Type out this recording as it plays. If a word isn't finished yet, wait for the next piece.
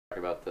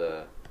I'm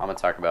gonna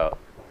talk about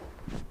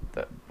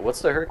the.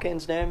 What's the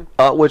hurricane's name?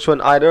 Which one,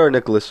 Ida or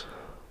Nicholas?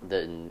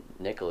 The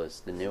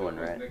Nicholas, the new one,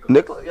 right?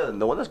 Nicholas. Yeah,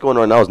 the one that's going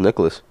on right now is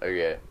Nicholas.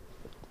 Okay.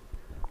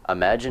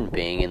 Imagine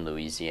being in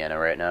Louisiana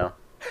right now.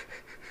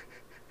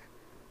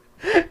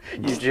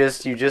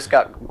 You just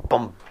got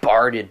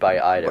bombarded by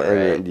Ida,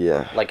 right?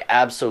 Yeah. Like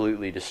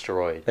absolutely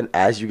destroyed. And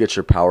as you get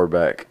your power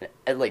back.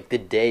 And like the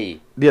day.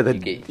 Yeah,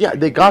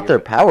 they got their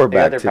power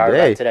back today. Power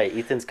back today.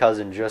 Ethan's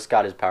cousin just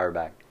got his power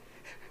back.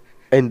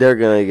 And they're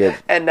gonna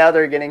get. And now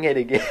they're getting hit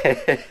again.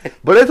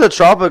 But it's a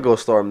tropical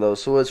storm though,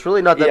 so it's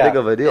really not that big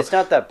of a deal. It's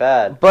not that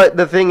bad. But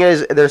the thing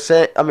is, they're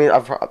saying. I mean,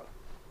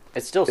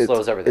 it still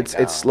slows everything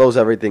down. It slows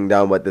everything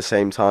down, but at the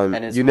same time,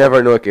 And you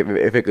never know if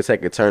it could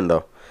take a turn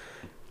though.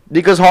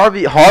 Because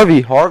Harvey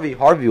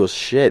was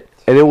shit,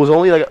 and it was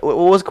only like what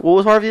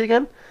was Harvey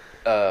again?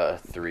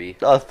 3.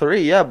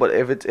 3, yeah. But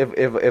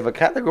if a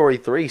category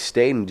 3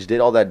 stayed and just did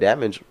all that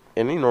damage,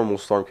 any normal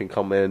storm can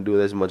come in and do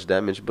as much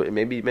damage, but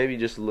maybe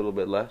just a little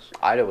bit less.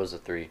 Ida was a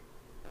 3.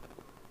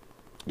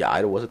 Yeah,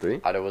 Ida was a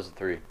 3. Ida was a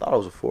 3. Thought it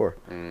was a 4.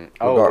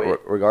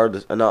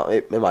 Regardless, no,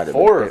 it might have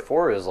been.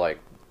 4 is like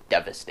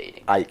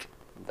devastating. Ike.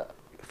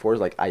 4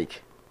 is like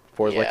Ike.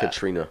 4 is like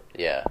Katrina.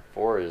 Yeah,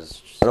 4 is.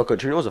 Just... No,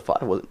 Katrina was a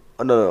 5. Was it?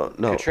 Oh,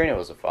 no. Katrina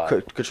was a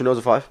 5. Katrina was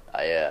a 5.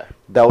 Yeah.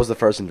 That was the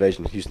first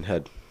invasion Houston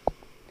had.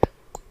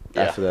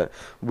 Yeah. After that,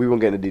 we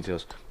won't get into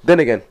details. Then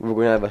again, we're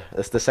gonna have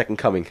that's the second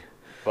coming.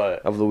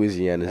 But of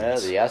Louisiana. Yeah,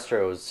 the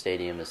Astros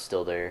Stadium is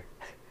still there.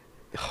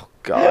 Oh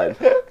God.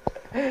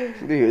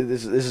 Dude,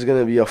 this is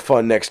gonna be a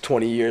fun next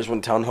 20 years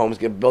when townhomes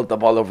get built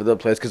up all over the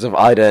place because of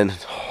Ida and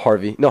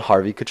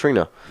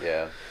Katrina.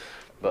 Yeah,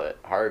 but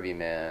Harvey,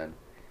 man,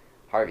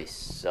 Harvey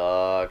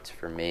sucked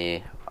for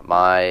me.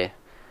 My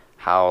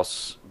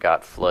house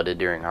got flooded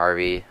during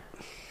Harvey.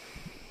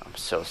 I'm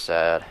so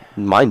sad.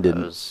 Mine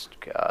didn't.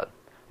 God.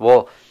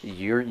 Well,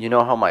 you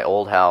know how my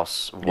old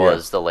house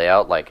was, the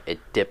layout, like it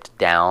dipped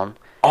down.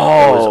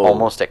 Oh, it was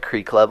almost at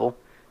creek level.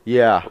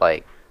 Yeah,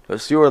 like so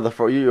you were one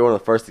of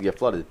the first to get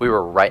flooded. We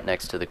were right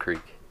next to the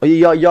creek. Oh,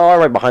 y'all are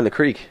right behind the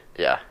creek.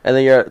 Yeah, and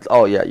then you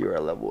were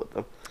at level with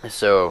them.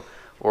 So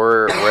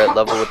we're at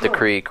level with the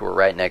creek. We're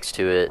right next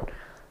to it.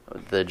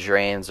 The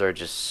drains are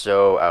just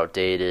so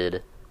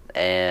outdated,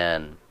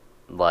 and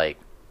like,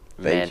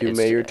 thank you,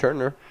 Mayor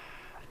Turner.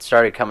 It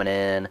started coming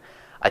in.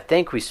 I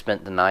think we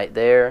spent the night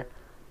there,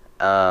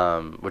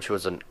 which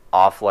was an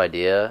awful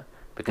idea.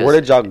 Because where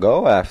did y'all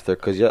go after?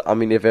 Because I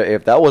mean, if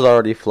that was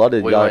already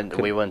flooded,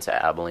 we went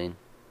to Abilene.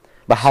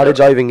 But how did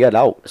y'all even get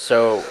out?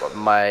 So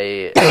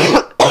my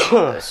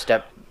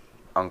step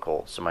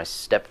uncle, so my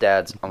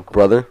stepdad's uncle,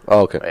 brother.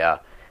 Oh, okay. Yeah,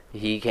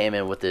 he came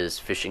in with his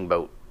fishing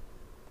boat.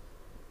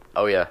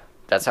 Oh yeah,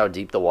 that's how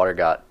deep the water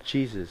got.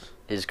 Jesus.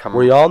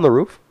 Were y'all on the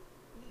roof?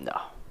 No,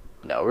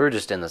 we were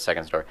just in the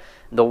second story.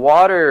 The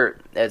water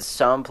at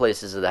some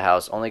places of the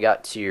house only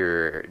got to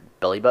your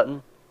belly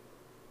button.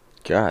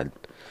 God.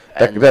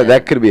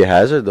 That could be a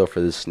hazard, though,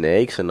 for the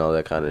snakes and all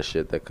that kind of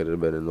shit that could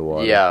have been in the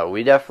water. Yeah,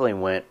 we definitely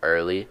went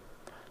early.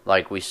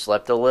 Like, we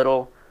slept a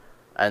little,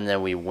 and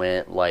then we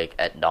went, like,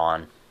 at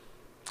dawn.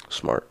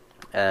 Smart.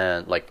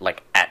 And,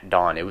 like at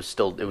dawn. It was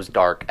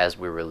dark as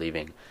we were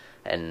leaving.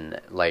 And,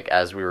 like,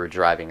 as we were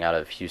driving out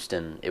of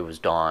Houston, it was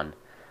dawn.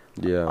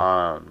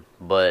 Yeah.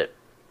 But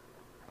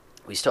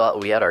we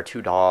had our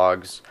 2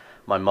 dogs.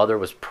 My mother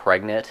was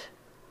pregnant,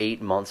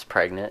 8 months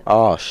pregnant.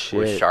 Oh, shit.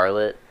 With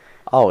Charlotte.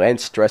 Oh,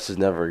 and stress is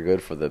never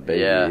good for the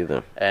baby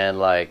either. And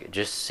like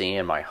just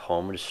seeing my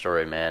home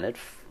destroyed, man,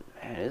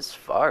 it's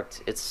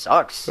fucked. It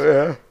sucks.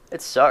 Yeah.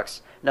 It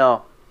sucks.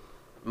 No,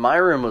 my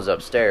room was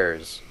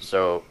upstairs,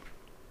 so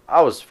I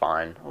was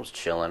fine. I was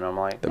chilling. I'm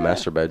like, the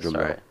master bedroom.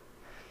 Sorry.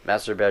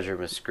 Master bedroom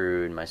was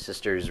screwed. My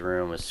sister's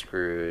room was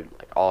screwed.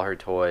 Like all her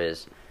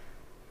toys.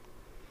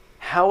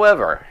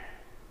 However,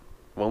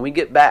 when we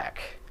get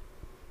back,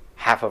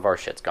 half of our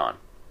shit's gone.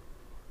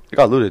 You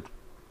got looted.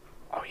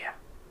 Oh yeah.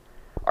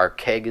 Our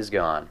keg is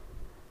gone.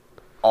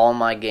 All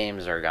my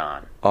games are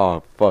gone.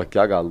 Oh, fuck.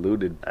 Y'all got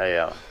looted.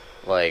 Yeah.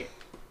 Like...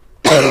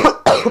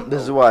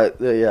 this is why...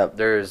 Yeah.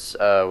 There's,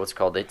 what's it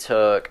called? They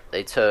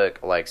took,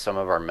 like, some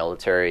of our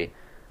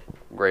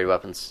military-grade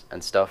weapons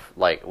and stuff.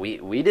 Like, we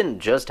didn't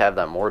just have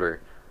that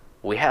mortar.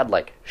 We had,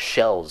 like,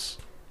 shells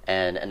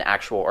and an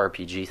actual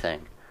RPG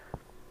thing.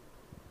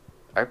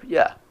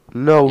 Yeah.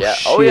 No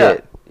shit. Oh,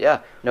 yeah. Yeah.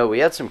 No, we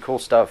had some cool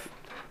stuff.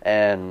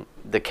 And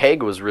the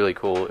keg was really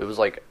cool. It was,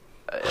 like...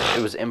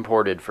 It was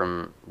imported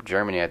from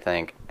Germany, I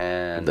think,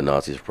 and the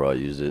Nazis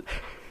probably used it.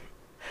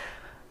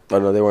 Oh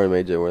no, they weren't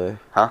made yet, were they?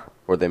 Huh?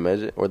 Were they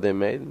made? Were they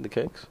made the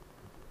cakes?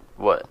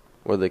 What?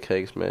 Were the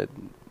cakes made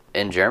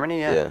in Germany?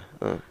 Yeah.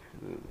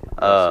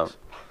 Yeah.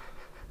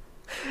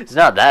 It's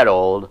not that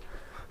old,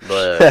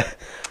 but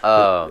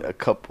a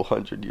couple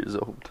 100 years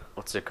old.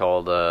 What's it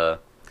called?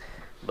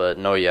 But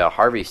no, yeah,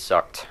 Harvey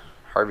sucked.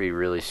 Harvey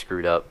really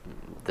screwed up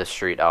the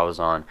street I was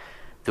on.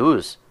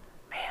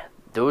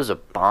 There was a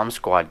bomb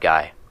squad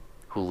guy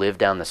who lived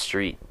down the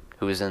street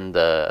who was in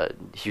the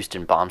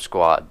Houston bomb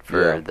squad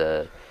for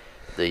the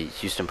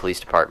Houston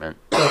Police Department.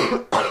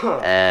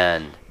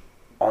 And,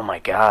 oh my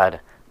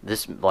God,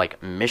 this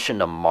like mission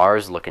to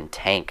Mars looking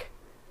tank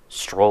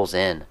strolls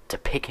in to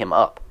pick him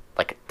up.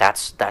 Like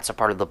that's a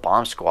part of the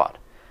bomb squad.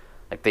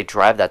 Like they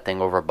drive that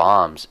thing over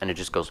bombs and it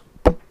just goes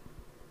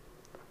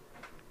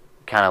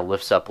kind of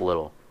lifts up a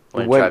little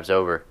when it drives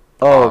over.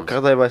 Oh,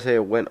 because I say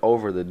it went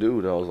over the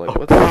dude. I was like,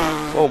 what the?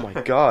 Oh my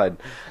god.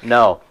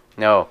 No.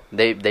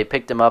 They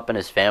picked him up and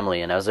his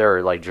family, and as they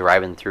were like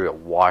driving through, it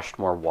washed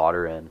more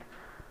water in.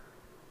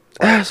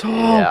 Asshole.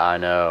 Yeah, I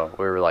know.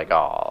 We were like,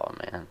 oh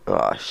man.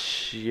 Oh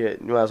shit!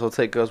 You might as well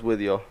take us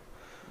with you.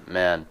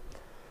 Man,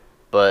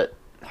 but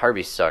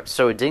Harvey sucked.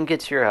 So it didn't get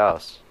to your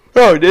house.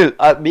 Oh, dude.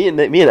 Me and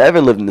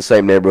Evan lived in the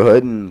same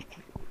neighborhood, and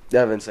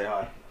Evan, say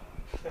hi.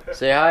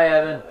 Say hi,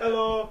 Evan.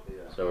 Hello.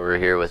 So we're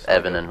here with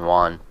Evan and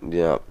Juan.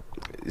 Yeah.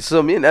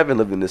 So me and Evan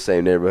lived in the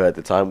same neighborhood at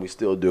the time. We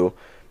still do.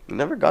 It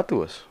never got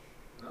to us.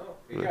 No,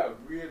 it got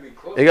really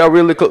close. It got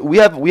really close. We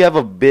have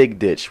a big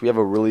ditch. We have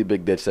a really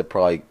big ditch that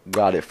probably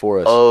got it for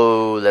us.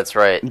 Oh, that's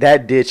right.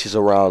 That ditch is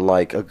around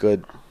like a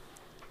good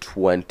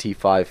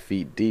 25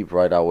 feet deep,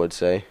 right? I would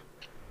say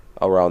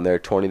around there,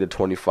 20 to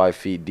 25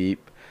 feet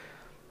deep.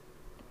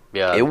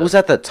 Yeah. It was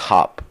at the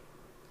top.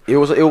 It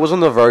was on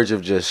the verge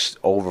of just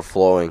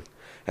overflowing.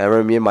 And I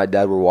remember me and my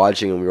dad were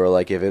watching, and we were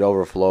like, if it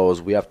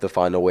overflows, we have to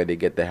find a way to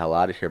get the hell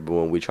out of here. But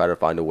when we tried to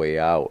find a way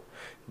out,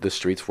 the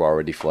streets were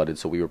already flooded,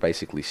 so we were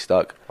basically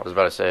stuck. I was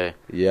about to say.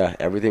 Yeah,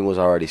 everything was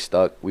already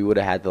stuck. We would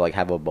have had to like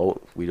have a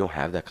boat. We don't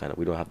have that kind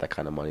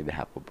of money to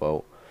have a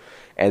boat.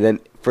 And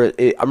then I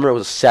remember it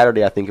was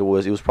Saturday. I think it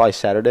was. It was probably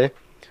Saturday.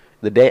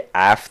 The day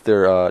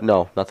after.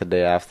 No, not the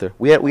day after.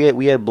 We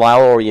had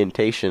Blau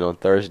orientation on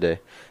Thursday.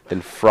 Then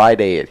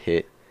Friday it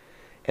hit,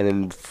 and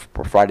then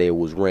for Friday it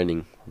was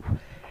raining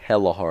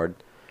hella hard.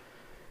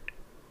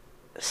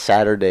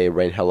 Saturday it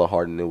rained hella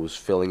hard, and it was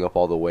filling up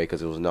all the way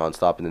because it was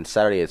nonstop. And then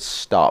Saturday it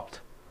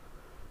stopped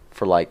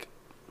for like,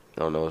 I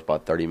don't know, it was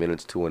about 30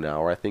 minutes to an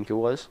hour, I think it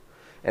was.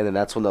 And then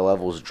that's when the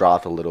levels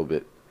dropped a little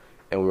bit.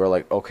 And we were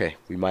like, okay,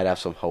 we might have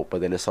some hope.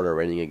 But then it started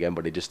raining again,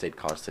 but it just stayed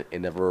constant.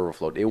 It never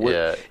overflowed. It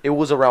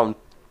was around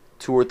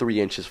 2 or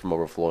 3 inches from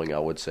overflowing, I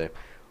would say.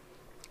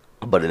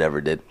 But it never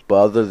did. But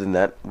other than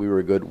that, we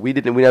were good. We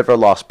never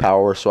lost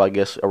power. So I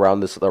guess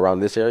around this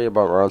area,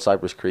 around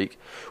Cypress Creek,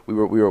 we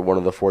were one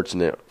of the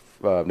fortunate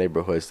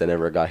neighborhoods that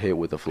never got hit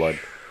with a flood.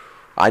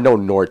 I know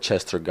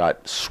Norchester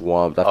got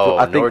swamped.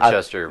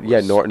 Norchester.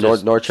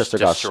 Norchester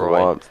got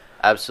swamped.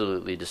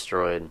 Absolutely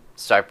destroyed.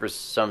 Cypress.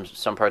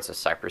 Some parts of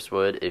Cypress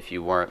Wood. If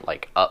you weren't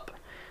like up,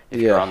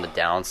 if you're on the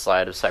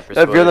downside of Cypress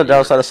Wood. If you're on the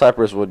downside of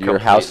Cypress Wood, your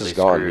house is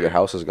gone. Screwed. Your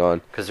house is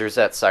gone. Because there's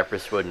that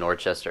Cypress Wood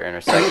Norchester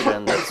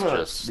intersection that's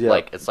just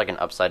like it's like an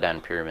upside down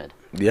pyramid.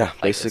 Yeah,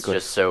 like, basically.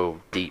 It's just so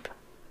deep.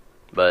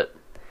 But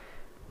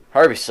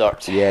Harvey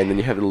sucked. Yeah, and then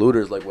you have the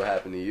looters like what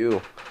happened to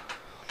you.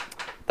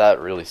 That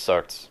really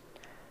sucked.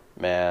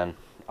 Man,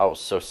 I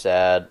was so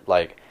sad.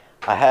 Like,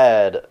 I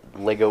had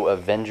Lego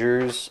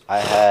Avengers. I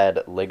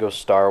had Lego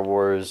Star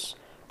Wars,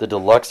 the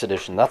deluxe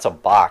edition. That's a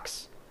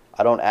box.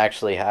 I don't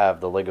actually have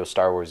the Lego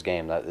Star Wars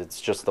game. It's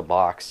just the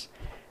box.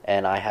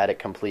 And I had it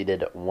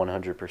completed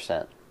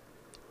 100%.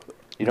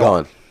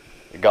 Gone.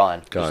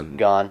 Gone. Gone.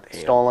 Gone.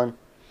 Damn. Stolen.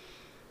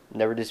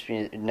 Never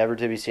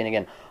to be seen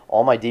again.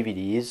 All my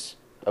DVDs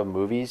of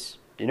movies.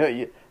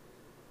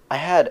 I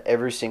had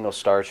every single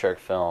Star Trek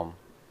film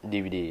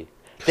DVD.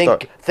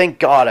 Thank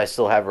God I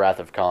still have Wrath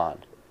of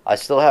Khan. I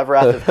still have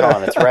Wrath of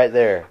Khan. It's right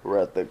there.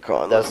 Wrath of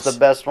Khan. That's the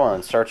best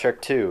one. Star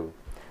Trek 2.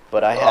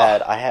 But I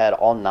had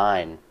all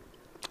 9.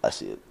 I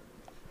see it.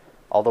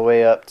 All the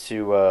way up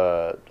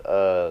to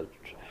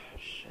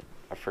shit,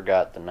 I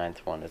forgot the 9th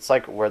one. It's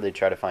like where they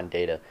try to find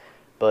data.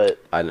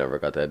 But I never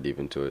got that deep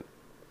into it.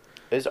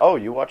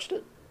 You watched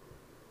it?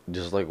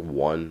 Just like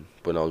 1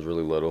 when I was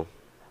really little.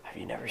 Have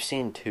you never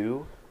seen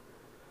 2?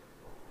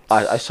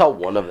 I saw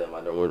one of them.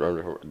 I don't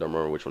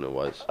remember which one it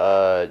was.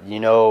 You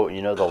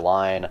know the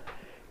line,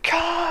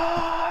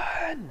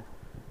 Khan.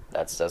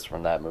 That's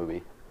from that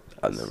movie.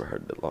 I've never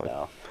heard that line.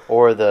 No.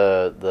 Or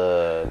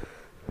the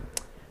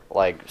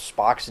like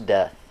Spock's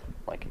death,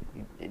 like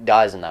he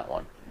dies in that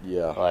one.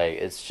 Yeah. Like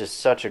it's just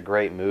such a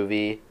great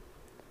movie,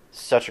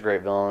 such a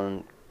great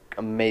villain,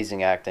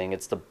 amazing acting.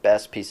 It's the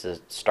best piece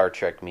of Star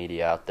Trek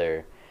media out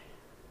there.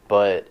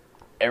 But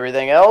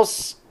everything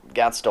else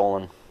got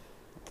stolen.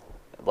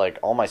 Like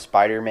all my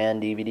Spider-Man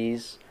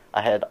DVDs,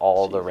 I had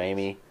all the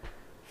Raimi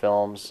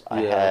films.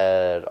 I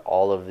had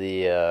all of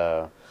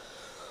the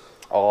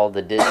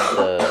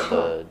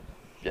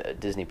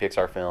Disney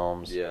Pixar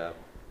films. Yeah.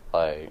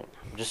 Like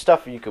just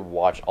stuff you could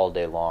watch all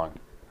day long.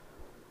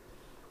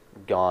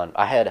 Gone.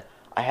 I had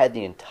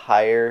the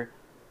entire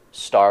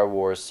Star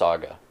Wars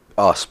saga.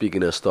 Oh,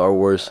 speaking of Star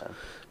Wars,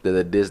 did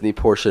the Disney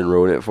portion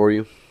ruin it for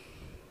you?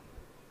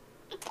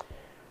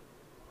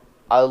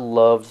 I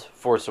loved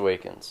Force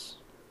Awakens.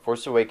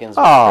 Force Awakens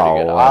was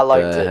pretty good. I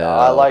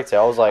liked it.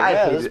 I was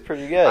like, this is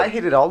pretty good. I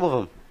hated all of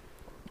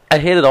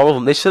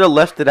them. They should have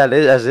left it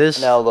as is.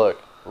 Now look,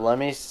 let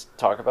me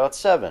talk about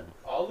 7.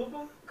 All of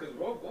them? Because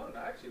Rogue One,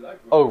 I actually liked.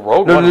 Oh,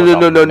 Rogue No, One no, was no,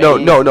 no, no, no,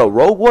 amazing. no, no.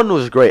 Rogue One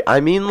was great. I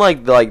mean,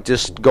 like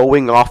just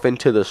going off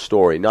into the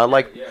story, not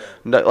like,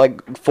 not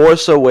like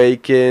Force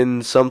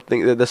Awakens,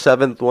 something. The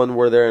seventh one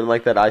where they're in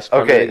like that ice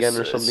planet Okay, again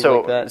or something so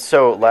like that.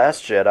 so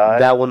Last Jedi.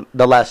 That one,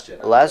 The Last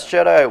Jedi. Last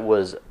Jedi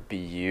was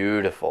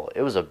beautiful.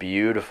 It was a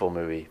beautiful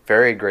movie.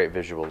 Very great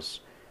visuals.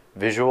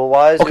 Visual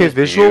wise, Okay,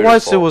 visual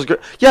wise, it was great.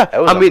 Yeah,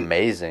 That was I mean,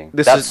 amazing.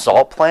 this That is-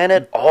 salt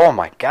planet. Oh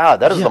my god,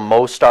 that is Yeah. the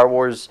most Star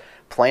Wars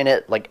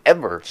planet like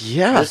ever.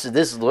 Yeah.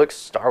 This looks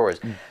Star Wars.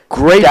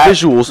 great That-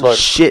 visuals, look,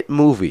 shit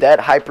movie.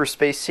 That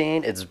hyperspace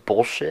scene, it's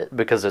bullshit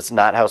because it's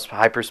not how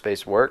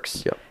hyperspace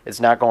works. Yep.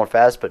 It's not going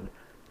fast, but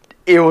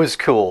it was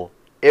cool.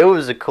 It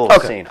was a cool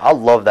Okay. scene. I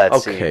love that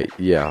Okay, scene.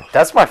 yeah.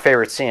 That's my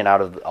favorite scene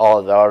out of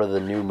the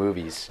new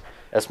movies.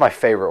 That's my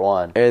favorite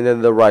one. And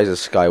then The Rise of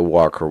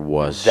Skywalker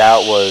was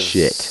That was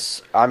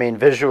shit. I mean,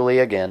 visually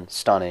again,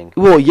 stunning.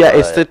 Well, yeah,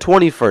 it's but the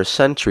 21st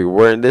century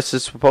where this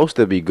is supposed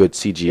to be good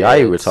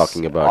CGI we're it's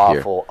talking about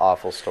here.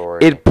 Awful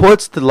story. It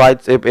puts the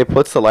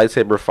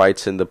lightsaber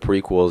fights in the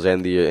prequels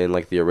and in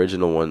like the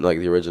original one, like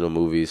the original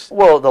movies.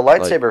 Well, the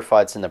lightsaber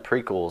fights in the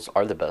prequels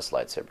are the best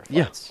lightsaber fights.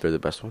 Yeah, they're the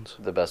best ones.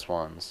 The best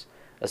ones,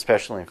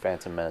 especially in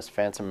Phantom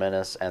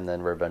Menace, and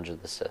then Revenge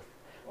of the Sith.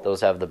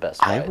 Those have the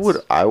best fights.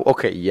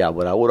 Okay, yeah,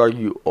 but I would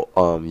argue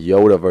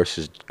Yoda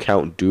versus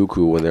Count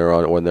Dooku when they're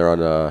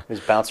on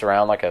Who's bounce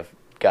around like a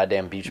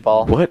goddamn beach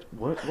ball. what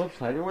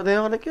planet were they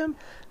on again?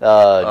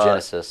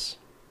 Genesis.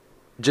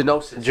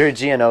 Geonosis.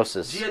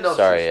 Geonosis.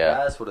 Sorry, yeah.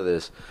 That's what it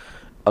is.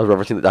 I was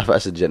referencing that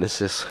as a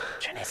Genesis.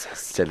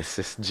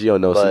 Genesis.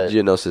 Geonosis. But-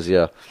 Geonosis,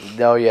 yeah.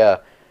 No, yeah.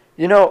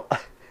 You know,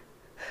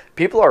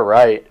 people are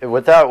right.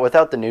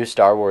 Without the new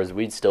Star Wars,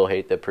 we'd still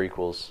hate the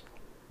prequels.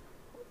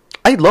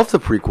 I love the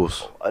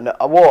prequels.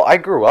 Well, I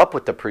grew up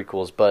with the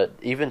prequels, but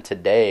even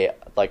today,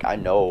 like I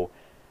know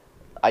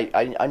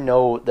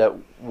that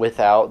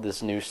without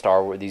these new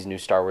Star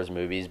Wars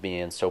movies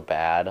being so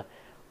bad,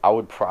 I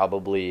would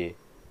probably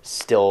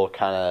still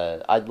kind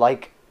of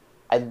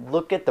I'd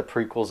look at the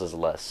prequels as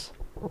less.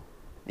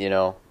 You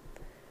know,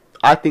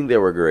 I think they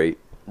were great.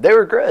 they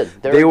were good.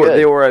 They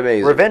were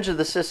amazing. Revenge of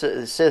the Sith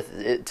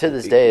to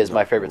this day is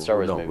my favorite Star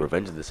Wars movie.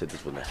 Revenge of the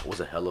Sith was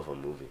a hell of a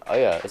movie. Oh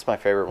yeah, it's my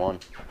favorite one.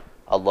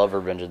 I love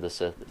Revenge of the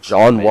Sith. It's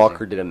John amazing.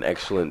 Walker did an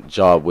excellent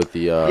job with the.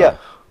 Yeah.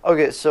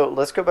 Okay, so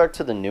let's go back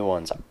to the new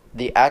ones.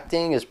 The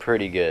acting is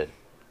pretty good.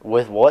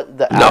 With what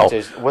the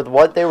actors, with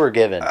what they were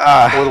given,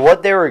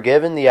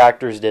 the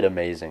actors did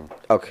amazing.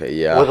 Okay,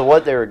 yeah. With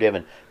what they were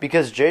given,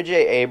 because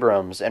J.J.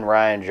 Abrams and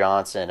Ryan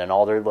Johnson and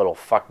all their little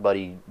fuck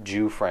buddy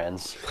Jew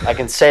friends, I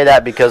can say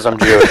that because I'm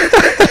Jewish.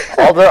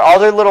 all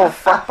their little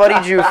fuck buddy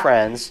Jew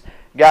friends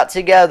got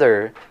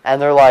together and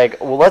they're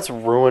like, well, let's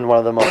ruin one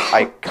of the most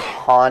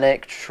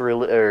iconic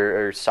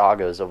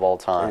sagas of all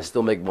time. And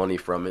still make money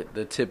from it.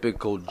 The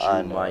typical Jew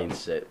I know.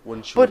 mindset.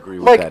 Wouldn't you But agree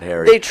with like that,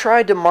 Harry? they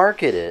tried to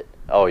market it.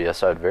 Oh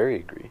yes, I'd very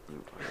agree.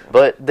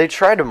 But they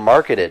tried to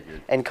market it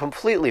and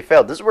completely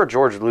failed. This is where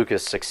George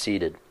Lucas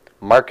succeeded.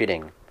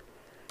 Marketing.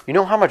 You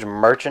know how much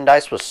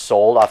merchandise was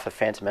sold off of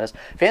Phantom Menace?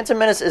 Phantom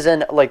Menace is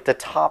in like the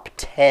top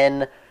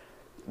 10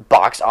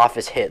 box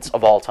office hits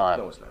of all time.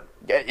 No, it's not.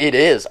 It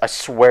is. I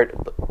swear.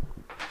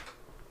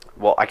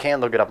 Well, I can't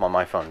look it up on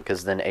my phone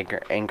because then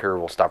Anchor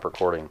will stop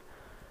recording.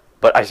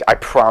 But I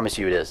promise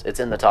you it is. It's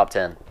in the top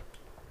 10.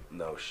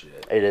 No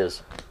shit. It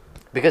is.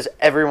 Because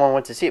everyone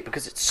went to see it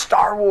because it's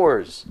Star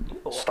Wars.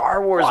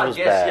 Star Wars was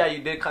bad. Yeah,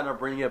 you did kind of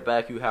bring it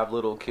back. You have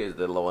little kids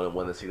that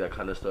want to see that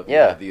kind of stuff.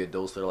 Yeah. You have the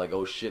adults that are like,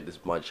 oh shit, this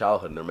is my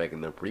childhood, and they're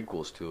making their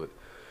prequels to it.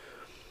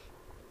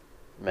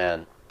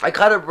 Man. I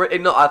kind of I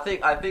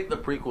think the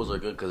prequels are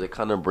good because it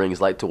kind of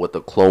brings light to what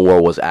the Clone War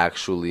was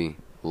actually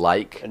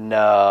like.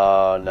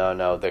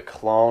 No. The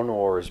Clone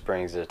Wars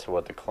brings it to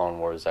what the Clone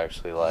Wars is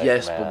actually like.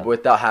 Yes, man. but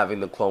without having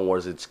the Clone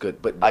Wars, it's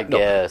good. But I no,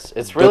 guess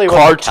it's really the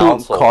what the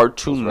council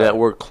Cartoon was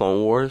Network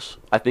Clone Wars.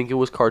 I think it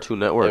was Cartoon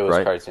Network, It was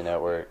right? Cartoon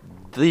Network.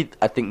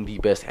 I think the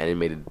best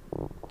animated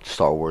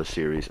Star Wars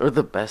series, or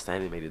the best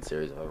animated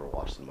series I've ever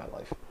watched in my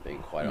life. Being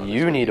quite honest,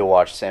 You need to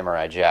watch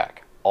Samurai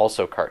Jack,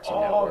 also Cartoon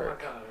Network.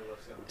 my god,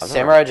 I love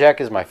Samurai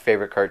Jack is my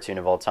favorite cartoon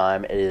of all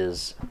time. It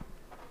is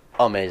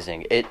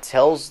amazing. It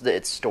tells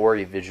its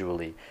story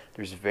visually.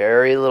 There's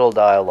very little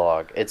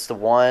dialogue. It's the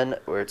one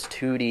where it's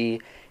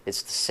 2D.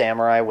 It's the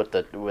samurai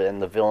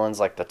and the villain's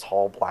like the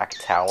tall black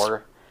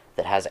tower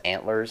that has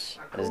antlers.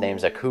 His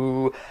name's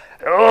Aku.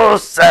 Oh,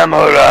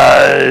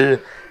 samurai!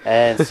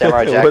 And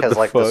Samurai Jack What has the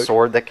like the fuck?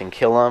 sword that can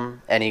kill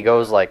him, and he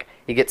goes like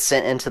he gets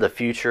sent into the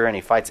future and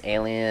he fights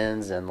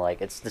aliens, and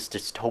like it's this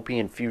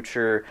dystopian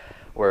future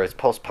where it's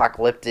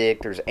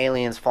post-apocalyptic. There's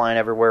aliens flying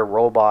everywhere,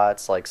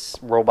 robots, like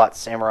robot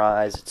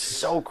samurais. It's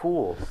so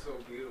cool. So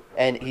beautiful.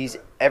 And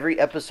every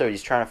episode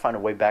he's trying to find a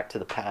way back to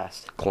the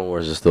past. Clone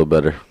Wars is still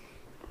better.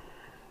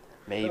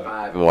 Maybe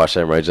I haven't watched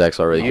Samurai Jack,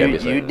 so I really can't be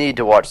saying you need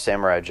to watch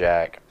Samurai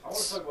Jack. I want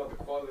to talk about the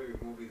quality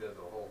of movies as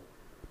a whole.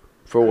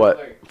 For what?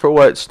 Like, For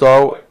what?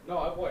 Star Wars? No,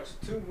 I've watched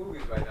 2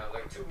 movies right now.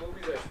 Like 2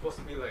 movies that are supposed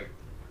to be like.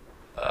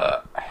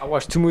 I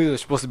watched 2 movies that are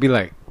supposed to be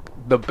like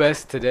the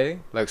best today.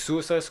 Like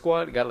Suicide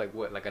Squad got like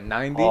what, like a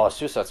 90. Oh,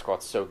 Suicide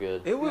Squad's so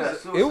good. It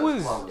was, Yeah, it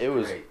was, Suicide it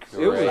was great. it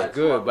was Suicide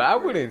good, Squad but I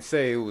was great. wouldn't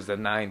say it was a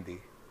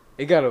 90.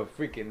 It got a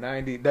freaking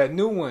 90. That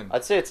new one,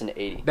 I'd say it's an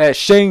 80. that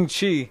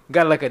Shang-Chi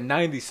got like a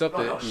 90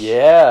 something. No,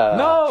 Yeah.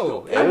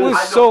 No, It it was-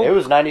 was so. It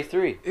was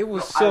 93. It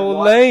was I so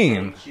watched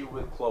lame. Shang-Chi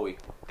with Chloe.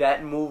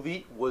 That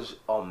movie was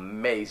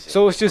amazing.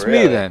 So it's just me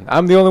Really? then.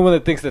 I'm the only one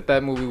that thinks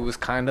that movie was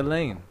kind of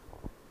lame.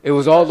 It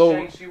was all over.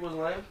 Shang-Chi was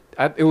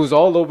lame. It was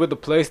all over the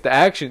place. The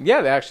action, yeah,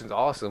 the action's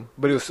awesome,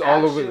 but it was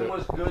all over Action the.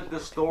 was good. The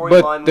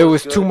storyline But there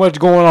was good. too much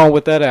going on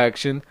with that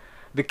action.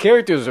 The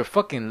characters are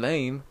fucking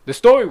lame. The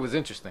story was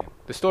interesting.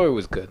 The story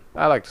was good.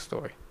 I like the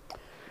story,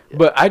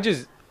 but I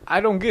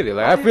don't get it.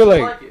 Like Why I didn't feel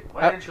you like it?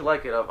 Why didn't you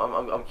like it?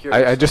 I'm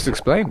curious. I just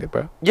explained it,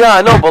 bro. Yeah,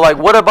 I know, but like,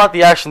 what about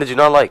the action did you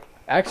not like?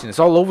 Action, it's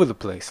all over the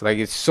place. Like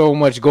it's so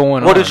much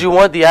going on. What did you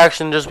want the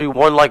action to just be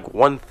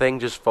one thing,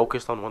 just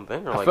focused on one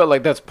thing? Or I like, felt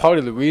like that's part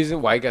of the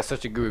reason why it got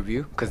such a good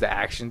review, because the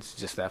action's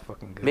just that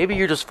fucking good. maybe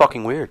you're just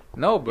fucking weird.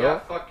 No, bro. Yeah,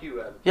 fuck you,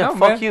 Evan. Yeah, No,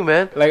 fuck man. you,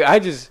 man. Like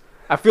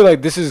I feel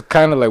like this is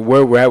kind of like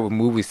where we're at with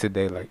movies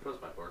today. Like Close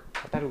my door.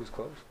 I thought it was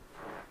closed.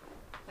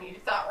 You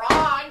thought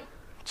wrong.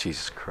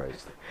 Jesus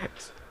Christ.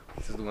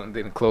 This is the one that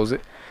didn't close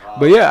it.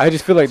 But yeah, I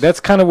just feel like that's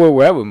kind of where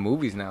we're at with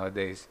movies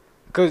nowadays.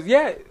 Cause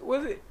yeah,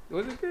 was it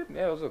good?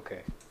 Yeah, it was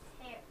okay.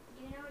 Hey,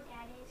 do you know where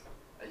Dad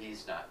is?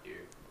 He's not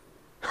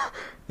here.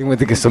 He went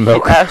to get some He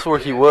milk. asked where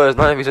he was,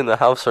 not if he's in the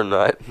house or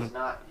not. He's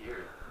not here.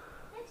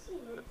 Yes, he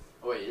is.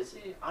 Wait, is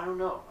he? I don't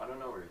know. I don't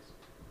know where he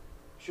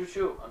is.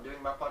 Shoot. I'm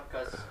doing my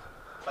podcast.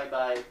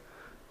 Bye.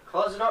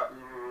 Close the door.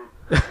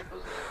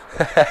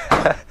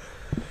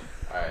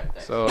 Alright,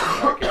 thanks. So-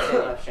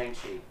 Okay,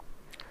 Shang-Chi.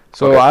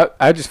 So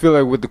I just feel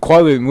like with the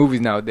quality of movies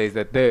nowadays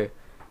that they're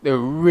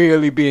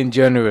really being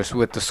generous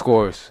with the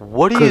scores.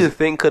 What do you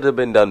think could have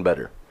been done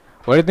better?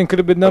 What do you think could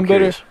have been done I'm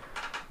better? curious.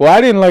 Well, I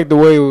didn't like the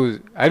way it was.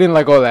 I didn't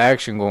like all the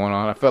action going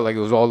on. I felt like it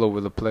was all over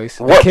the place.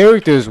 The What?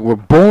 characters were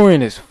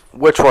boring as.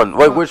 Which one?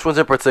 Wait, which ones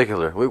in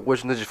particular?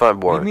 Which one did you find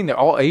What do you boring? mean they're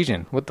all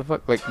Asian? What the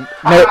fuck? Like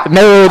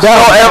narrow it So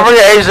down. every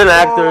Asian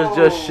actor is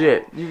just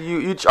shit.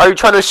 You are you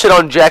trying to shit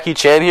on Jackie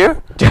Chan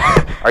here?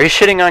 Are you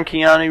shitting on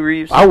Keanu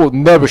Reeves? I will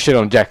never shit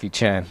on Jackie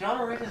Chan.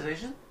 Keanu Reeves is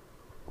Asian?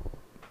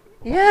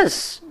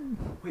 Yes.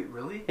 Wait,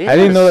 really? I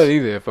didn't know that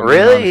either. If I'm being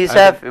Really? honest. He's I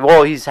half.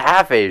 Well, he's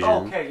half Asian.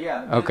 Okay,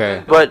 yeah.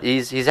 Okay. But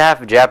he's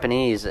half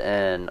Japanese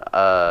and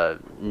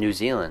New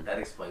Zealand. That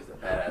explains the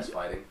badass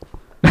fighting.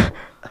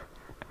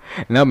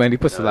 No, man, he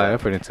puts a lot of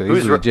effort into it. He's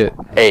Who's re- legit.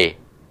 Hey,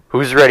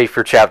 who's ready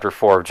for Chapter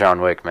 4 of John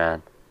Wick,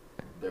 man?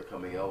 They're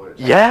coming out with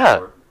it.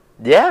 Yeah.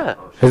 Yeah.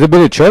 Has it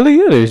been a trailer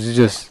yet, or is it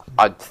just?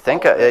 I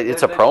think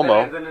it's a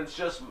promo. Then it's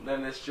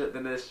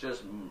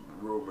just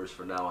rumors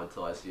for now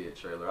until I see a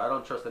trailer. I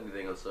don't trust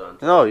anything until.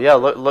 No, yeah,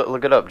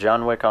 look it up.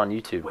 John Wick on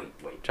YouTube. Wait.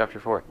 Chapter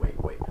 4. Wait.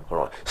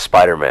 Hold on.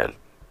 Spider-Man.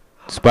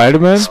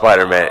 Spider-Man?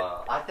 Spider-Man.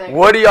 I think.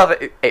 What do y'all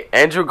think? Hey,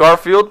 Andrew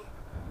Garfield?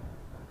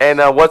 And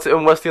what's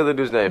the other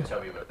dude's name?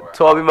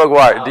 Tobey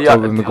Maguire. Do y'all,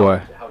 Tobey Maguire.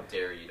 How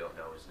dare you don't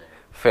know his name?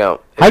 Fam.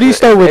 How do you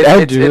start with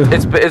Andrew?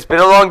 It's been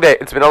a long day.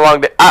 It's been a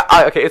long day.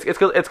 Okay, it's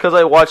because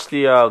I watched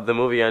the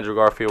movie Andrew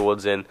Garfield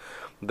was in,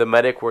 the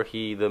medic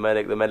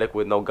the medic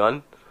with no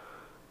gun,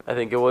 I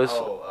think it was.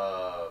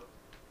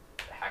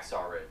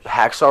 Hacksaw Ridge.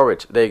 Hacksaw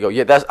Ridge. There you go.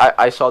 Yeah,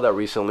 I saw that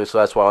recently, so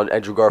that's why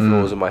Andrew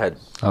Garfield was in my head.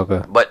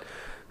 Okay. But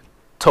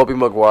Tobey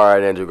Maguire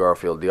and Andrew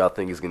Garfield, do y'all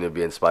think he's gonna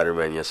be in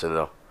Spider-Man? Yes or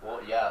no? Well,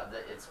 yeah,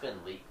 it's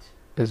been leaked.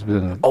 It's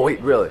been. Oh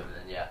wait, really?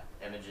 Yeah,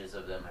 images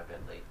of them have been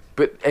leaked.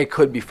 But it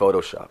could be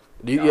Photoshop.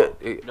 Do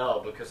you? No,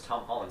 because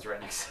Tom Holland's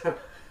right next to him.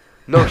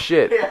 No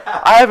shit. Yeah.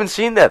 I haven't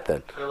seen that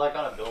then. They're like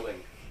on a building.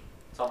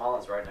 Tom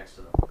Holland's right next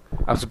to them.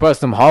 I'm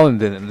surprised Tom Holland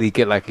didn't leak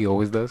it like he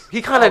always does.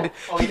 He kind of.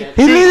 He did.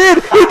 He did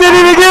it! He did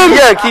it again!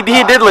 Yeah,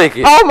 he did leak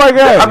it. Oh my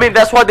god! I mean,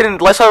 that's why I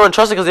didn't. Let's not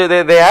trust it because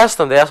they asked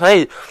him. They asked,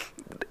 "Hey,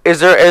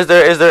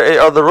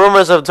 are the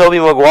rumors of Tobey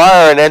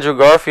Maguire and Andrew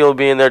Garfield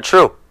being there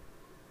true?"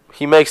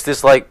 He makes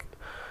this like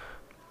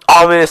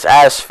ominous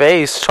ass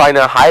face, trying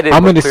to hide it. but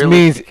ominous clearly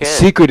means he can't.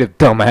 secretive,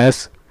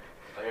 dumbass.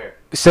 Here.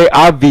 Say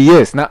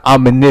obvious, not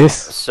ominous.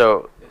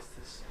 So,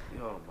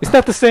 It's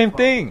not the same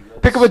thing.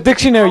 Pick up a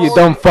dictionary, you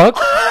dumb fuck.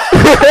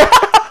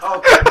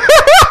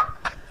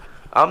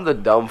 I'm the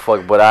dumb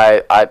fuck,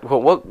 but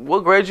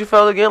what grade you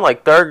failed again?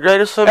 Like third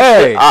grade or something?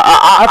 Hey,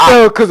 I I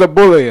failed because of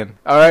bullying.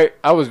 All right,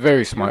 I was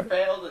very smart.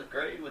 failed a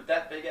grade with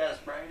that big ass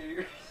brain of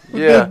yours?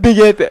 yeah. Big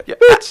at that. Yeah,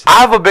 Bitch. I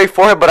have a big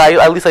forehead, but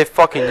at least I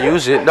fucking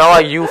use it. Not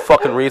like you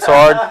fucking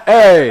retard.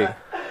 Hey,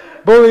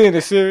 bullying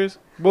is serious.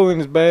 Bullying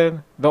is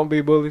bad. Don't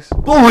be bullies.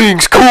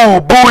 Bullying's cool.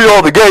 Bully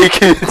all the gay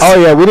kids. Oh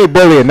yeah, we need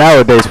bullying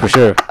nowadays for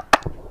sure.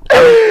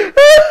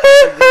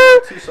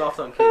 Too soft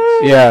on kids.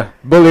 Yeah,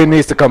 bullying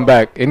needs to come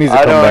back. It needs to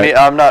come back.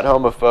 I'm not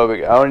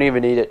homophobic. I don't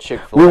even eat at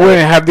Chick-fil-A. We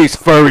wouldn't have these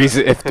furries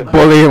if the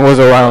bullying was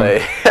around.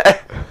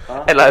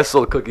 And I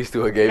sold cookies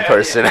to a gay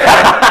person.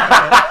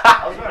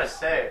 I was gonna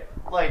say,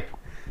 like,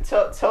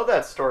 tell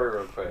that story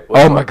real quick.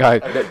 Oh my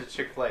god. I went to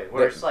Chick-fil-A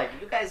where it's like,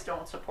 you guys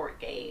don't support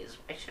gays.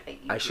 Why should I eat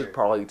I should your-"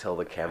 probably tell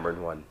the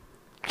Cameron one.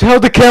 Tell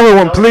the camera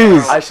one,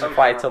 please. I should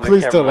probably tell the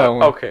Please camera tell that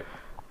one. Okay.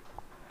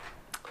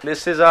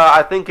 This is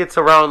I think it's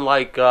around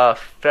like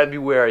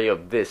February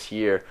of this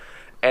year,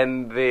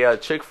 and the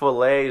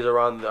Chick-fil-A is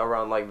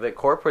around like the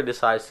corporate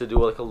decides to do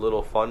like a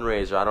little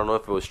fundraiser. I don't know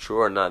if it was true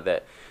or not,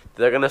 that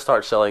they're gonna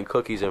start selling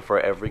cookies, and for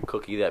every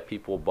cookie that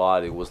people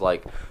bought, it was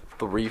like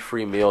 3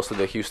 free meals to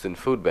the Houston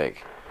Food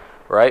Bank,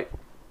 right?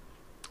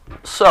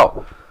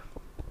 So,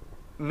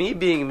 me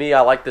being me,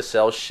 I like to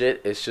sell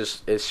shit. It's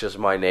just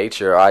my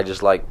nature.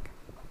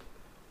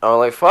 I'm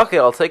like, fuck it,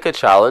 I'll take a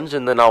challenge,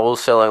 and then I will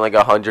selling like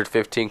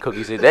 115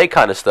 cookies a day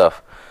kind of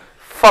stuff.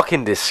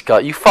 Fucking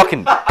disgust. You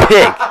fucking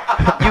pig.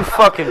 You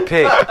fucking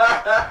pig.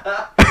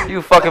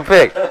 You fucking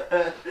pig.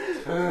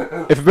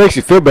 If it makes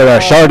you feel better, I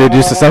sharded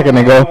just a second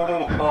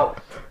ago.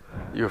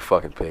 You're a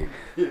fucking pig.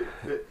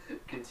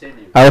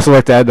 Continue. I also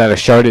like to add that I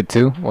sharded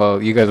too while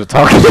you guys were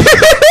talking.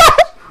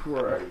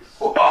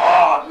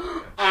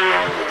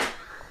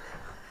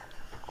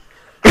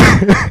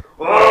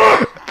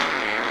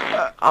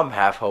 I'm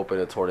half hoping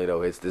a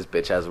tornado hits this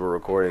bitch as we're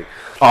recording.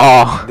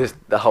 Oh.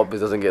 I hope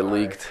this doesn't get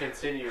leaked.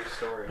 Continue your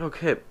story.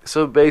 Okay,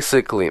 so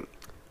basically,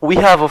 we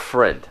have a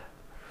friend.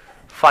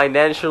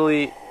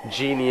 Financially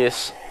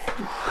genius.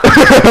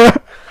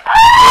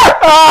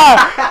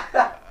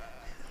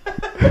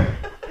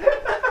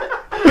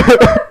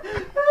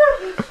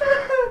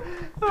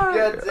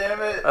 God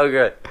damn it.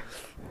 Okay.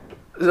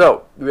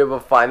 So, we have a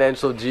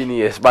financial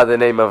genius by the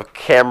name of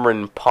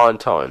Cameron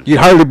Ponton. You'd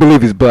hardly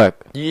believe he's black.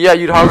 Yeah,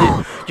 you'd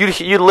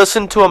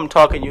listen to him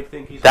talk and you'd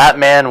think he's That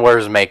man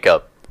wears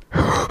makeup.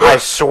 I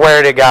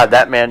swear to God,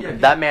 that man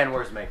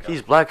wears makeup.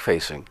 he's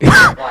blackfacing.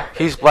 black.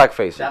 He's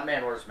blackfacing. That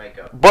man wears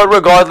makeup. But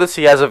regardless,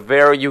 he has a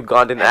very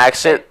Ugandan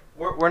accent.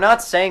 We're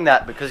not saying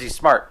that because he's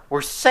smart.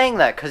 We're saying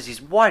that because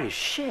he's white as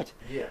shit.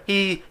 Yeah.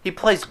 He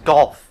plays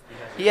golf.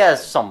 He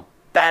has some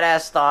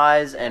badass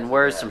thighs and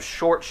wears some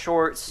short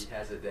shorts. He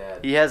has a dad.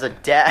 He has a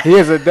dad. He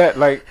is a that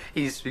like.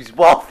 He's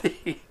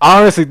wealthy. I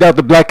honestly doubt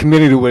the black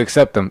community would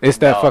accept him. It's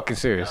that No. fucking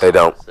serious. They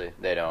don't. Honestly,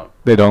 they don't.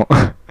 They don't.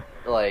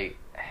 Like,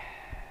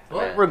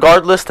 But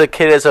regardless, the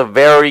kid has a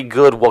very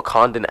good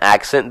Wakandan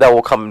accent that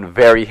will come in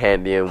very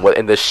handy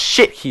in the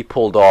shit he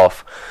pulled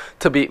off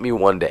to beat me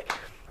one day.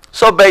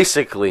 So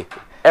basically,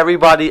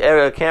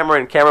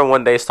 Cameron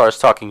one day starts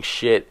talking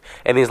shit,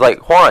 and he's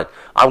like, Juan,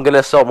 I'm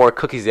gonna sell more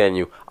cookies than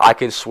you. I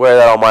can swear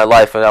that on my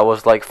life. And I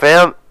was like,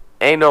 fam,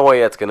 ain't no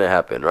way that's gonna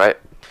happen, right?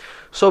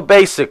 So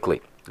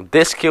basically,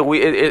 this kid,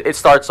 it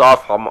starts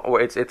off.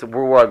 We're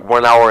like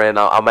 1 hour in.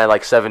 I'm at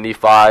like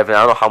 75, and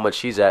I don't know how much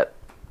he's at.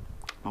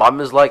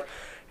 Mom is like,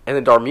 and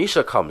then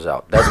Darmisha comes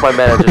out. That's my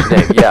manager's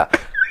name. Yeah,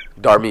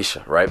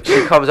 Darmisha, right?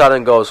 She comes out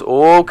and goes,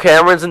 "Oh,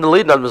 Cameron's in the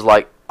lead." And I'm just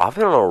like, I've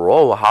been on a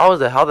roll. How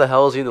the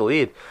hell is he in the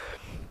lead?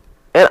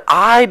 And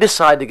I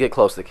decide to get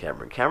close to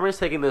Cameron. Cameron's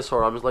taking this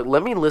order. I'm just like,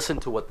 let me listen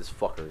to what this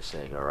fucker is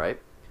saying, all right?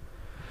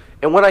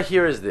 And what I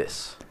hear is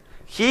this.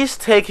 He's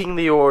taking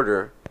the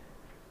order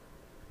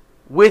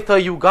with a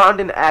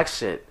Ugandan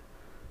accent,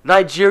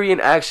 Nigerian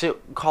accent,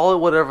 call it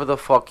whatever the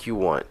fuck you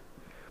want.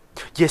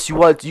 Yes, you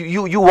want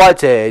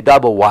a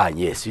double wine.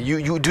 Yes,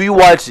 you do you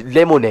want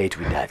lemonade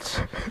with that?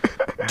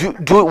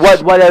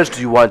 What else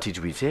do you want it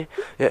with? Eh?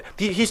 Yeah.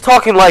 He's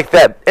talking like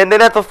that, and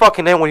then at the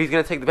fucking end when he's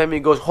gonna take the payment, he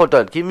goes, "Hold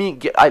on,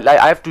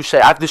 I have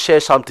to share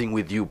something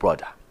with you,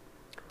 brother."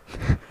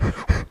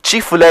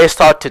 Chick-fil-A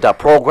started a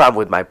program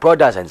with my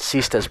brothers and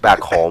sisters back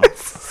home,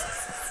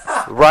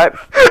 right?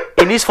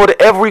 And it's for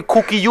every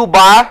cookie you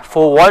buy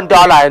for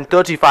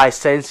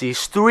 $1.35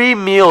 is 3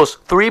 meals,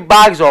 3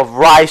 bags of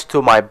rice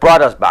to my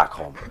brothers back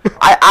home.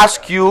 I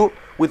ask you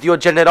with your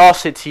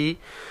generosity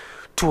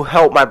to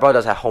help my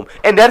brothers at home.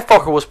 And that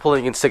fucker was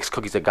pulling in 6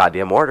 cookies a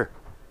goddamn order.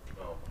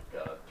 Oh my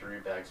God, 3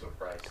 bags of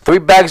rice. 3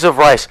 bags of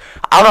rice.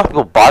 I don't know if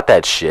people bought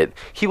that shit.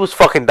 He was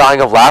fucking dying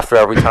of laughter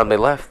every time they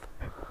left.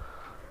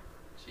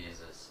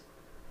 Jesus.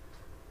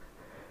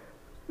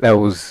 That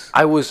was.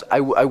 I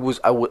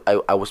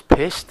was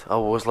pissed. I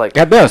was like,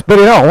 Goddamn, spit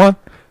it out, Juan.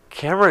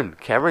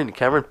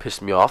 Cameron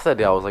pissed me off that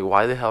day. I was like,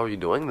 why the hell are you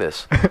doing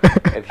this?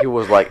 And he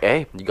was like,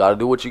 hey, you gotta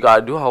do what you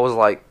gotta do. I was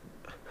like,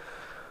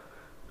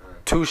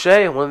 touche.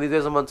 One of these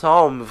days I'm gonna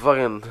tell him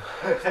fucking.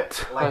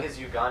 Like his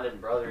Ugandan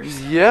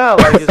brothers. Yeah,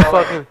 like his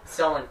fucking.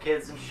 Selling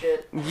kids and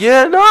shit.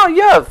 Yeah, no,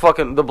 yeah,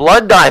 fucking the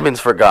Blood Diamonds,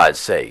 for God's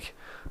sake.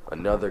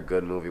 Another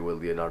good movie with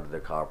Leonardo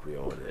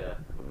DiCaprio in it. Yeah.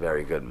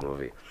 Very good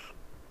movie.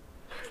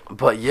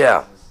 But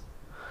yeah,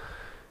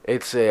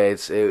 it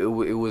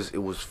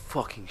was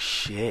fucking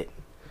shit.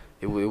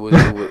 It was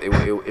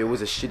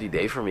a shitty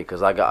day for me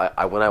because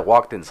I when I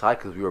walked inside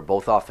because we were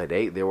both off at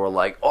 8, they were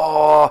like,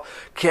 "Oh,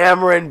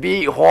 Cameron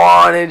beat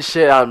Juan and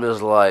shit." I'm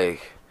just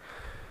like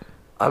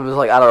out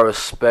of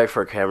respect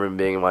for Cameron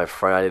being my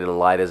friend, I didn't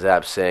light his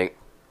app saying,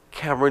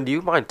 "Cameron, do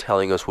you mind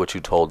telling us what you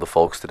told the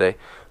folks today?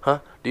 Huh?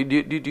 Do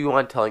you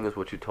mind telling us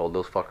what you told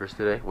those fuckers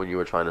today when you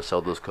were trying to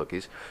sell those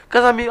cookies?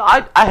 Because, I mean,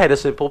 I had a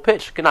simple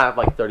pitch. Can I have,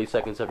 like, 30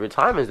 seconds every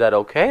time? Is that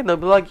okay? And they'll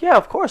be like, yeah,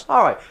 of course.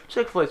 All right.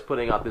 Chick-fil-A's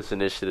putting out this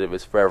initiative.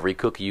 It's for every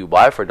cookie you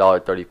buy for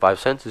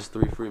 $1.35. It's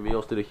 3 free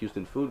meals to the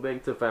Houston Food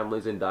Bank to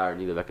families in dire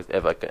need of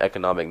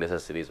economic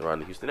necessities around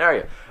the Houston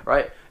area,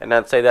 right? And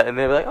I'd say that, and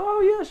they'd be like,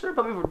 oh, yeah, sure,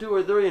 put me for 2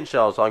 or 3 in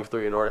shells. So I'm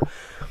 3 in order.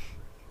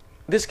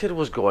 This kid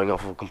was going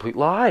off of a complete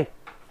lie.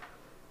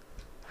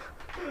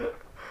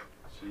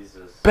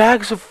 Jesus.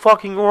 Bags of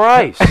fucking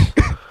rice.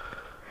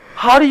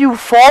 How do you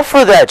fall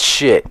for that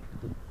shit?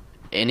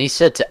 And he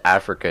said to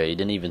Africa. He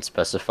didn't even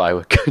specify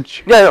what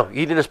country. Yeah, no,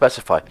 he didn't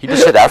specify. He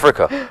just said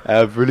Africa.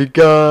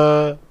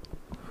 Africa.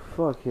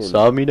 Fuck him.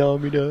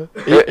 Samina.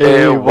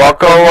 Hey,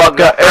 waka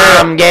waka,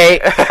 I'm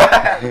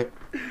gay.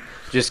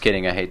 Just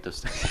kidding. I hate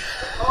those things.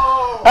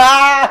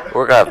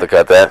 We're gonna have to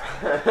cut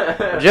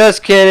that.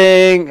 Just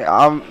kidding.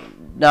 I'm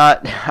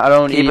not. I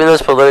don't. Keeping eat.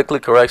 this politically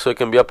correct so it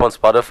can be up on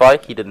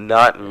Spotify. He did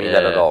not mean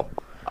that at all.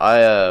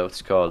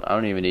 What's it called? I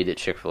don't even eat at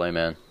Chick-fil-A,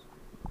 man.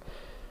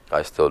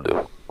 I still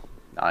do.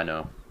 I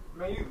know.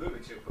 Man, you live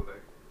at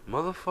Chick-fil-A.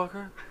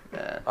 Motherfucker.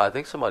 Yeah. I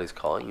think somebody's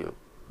calling you.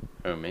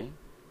 Who, me?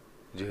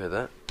 Did you hear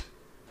that?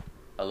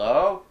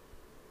 Hello?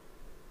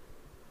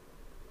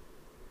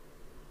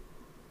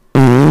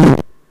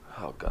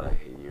 Oh god, I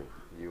hate you.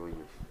 You and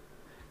your...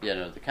 Yeah,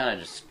 no, they kind of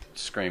just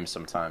scream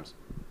sometimes.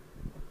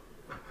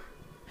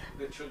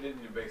 The children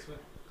in your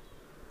basement.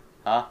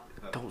 Huh?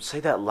 Don't say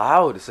that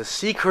loud. It's a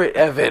secret,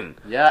 Evan.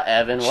 Yeah,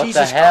 Evan, what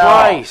Jesus the hell?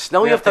 Christ.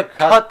 Now we have to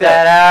cut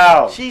that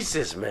out.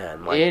 Jesus,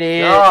 man. My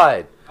Idiot.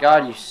 God.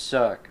 God, you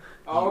suck.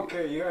 Oh,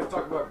 okay, you're gonna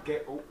talk about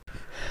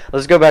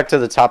Let's go back to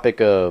the topic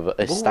of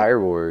Star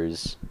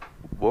Wars.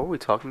 What were we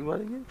talking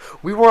about again?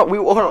 We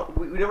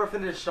never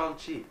finished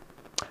Shang-Chi.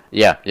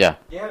 Yeah. Yeah,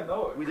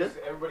 no, We did?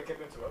 everybody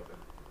kept interrupting.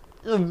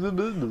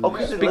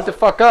 Okay, Speak the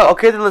fuck up.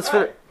 Okay, then let's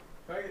finish.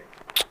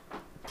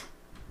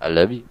 I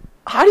love you.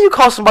 How do you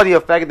call somebody a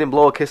faggot and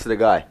blow a kiss to the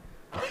guy?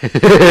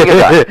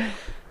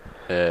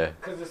 Yeah.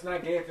 Because it's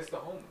not gay if it's the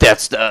home.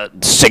 That's the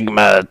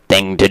Sigma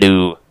thing to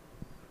do.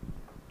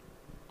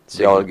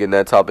 Y'all getting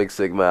that topic,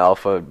 Sigma,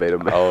 Alpha, and Beta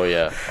Man. Oh,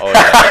 yeah. Oh,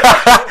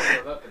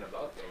 yeah. Nothing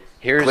about those.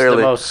 Here's Clearly.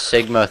 the most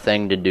Sigma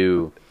thing to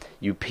do.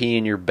 You pee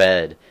in your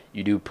bed.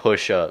 You do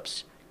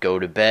push-ups. Go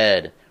to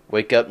bed.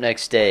 Wake up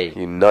next day.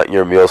 You nut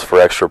your meals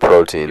for extra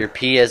protein. Your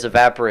pee has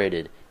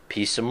evaporated.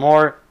 Pee some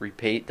more.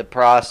 Repeat the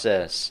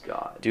process.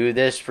 God. Do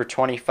this for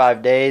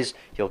 25 days.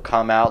 You'll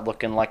come out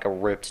looking like a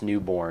ripped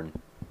newborn.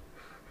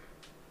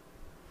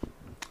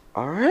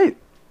 All right.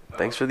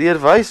 Thanks for the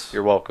advice.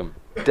 You're welcome.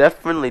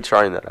 Definitely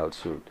trying that out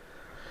soon.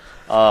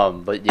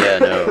 But yeah,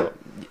 no.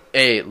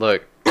 Hey,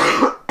 look.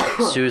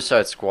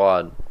 Suicide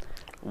Squad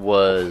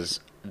was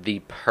the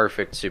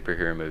perfect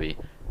superhero movie.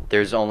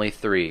 There's only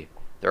 3.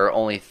 There are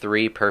only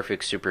 3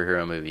 perfect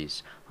superhero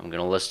movies. I'm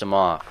going to list them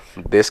off.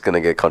 This gonna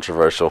get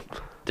controversial.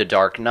 The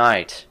Dark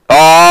Knight.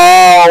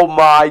 Oh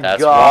my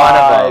That's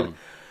God. one of them.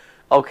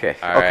 Okay.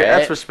 All Okay, right.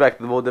 that's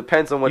respectable.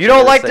 Depends on what You you're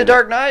don't gonna like say The now.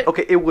 Dark Knight?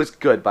 Okay, it was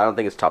good, but I don't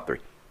think it's top 3.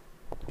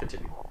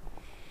 Continue.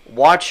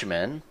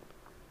 Watchmen.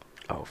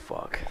 Oh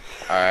fuck.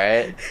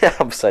 Alright.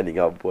 I'm signing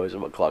out, boys.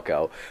 I'm gonna clock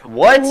out.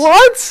 What?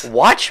 What?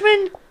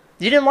 Watchmen?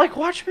 You didn't like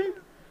Watchmen?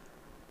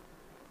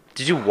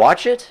 Did you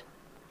watch it?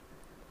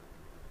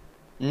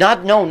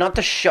 Not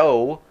the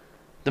show.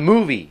 The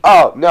movie.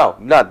 Oh no,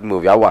 not the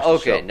movie. I watched the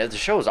show. Okay, no, the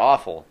show is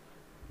awful.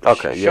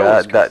 Okay, show yeah,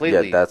 is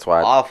completely that's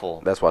why.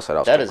 awful. That's why I said I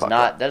was. That gonna is clock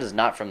not. out. That is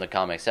not from the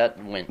comics.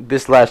 That went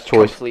This last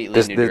choice. completely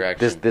This new this,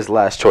 direction. this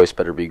last choice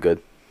better be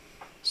good.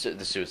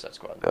 the Suicide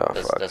Squad. Oh,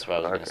 that's, fuck. that's what I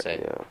was gonna say.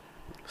 Yeah.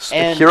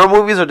 And- Hero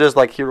movies are just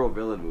like hero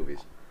villain movies.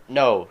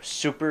 No,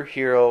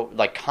 superhero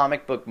like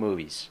comic book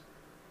movies.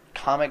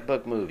 Comic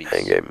book movies.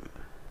 Endgame.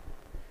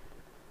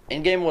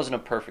 Endgame wasn't a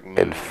perfect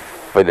movie.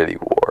 Infinity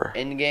War.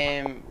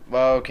 Endgame.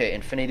 Well, okay.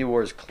 Infinity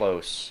War is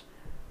close.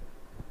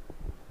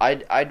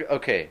 I'd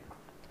okay.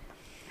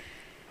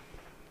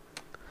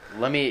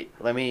 Let me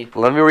Let me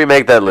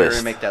remake that list.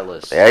 remake that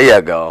list. There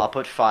you go. I'll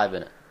put 5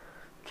 in it.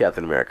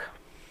 Captain America.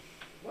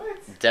 What?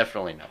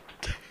 Definitely no.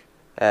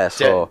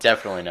 Asshole.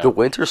 Definitely no. The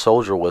Winter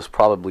Soldier was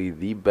probably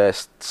the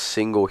best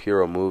single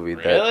hero movie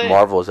Really? that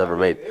Marvel has ever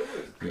made. It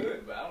was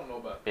good, but I don't know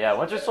about Yeah,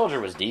 Winter Soldier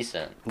was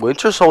decent.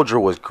 Winter Soldier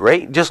was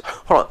great. Just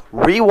hold on,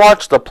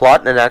 rewatch the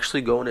plot and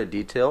actually go into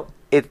detail.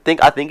 I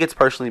think it's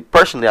personally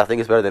I think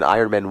it's better than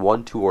Iron Man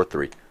 1, 2, or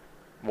 3.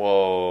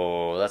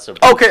 Whoa, that's a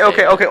bold Okay.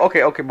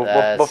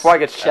 statement. Before I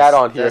get shat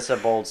on here, That's a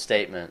bold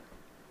statement.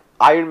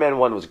 Iron Man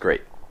 1 was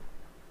great.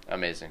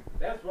 Amazing.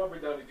 That's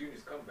Robert Downey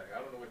Jr.'s comeback. I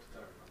don't know what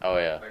you're talking about. Oh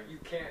yeah. Like, you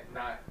can't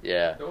not.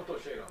 Yeah. Don't throw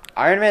shade on that.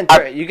 Iron Man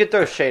 3, you could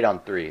throw shade on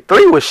 3.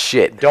 3 was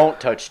shit. Don't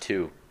touch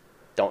 2.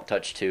 Don't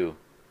touch 2.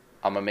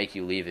 I'm gonna make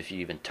you leave if you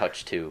even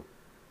touch 2.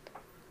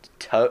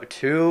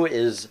 2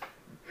 is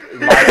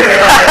my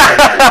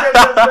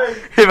favorite.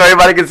 If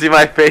everybody can see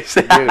my face.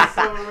 Dude,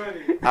 So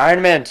ready.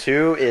 Iron Man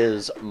 2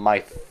 is my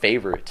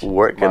favorite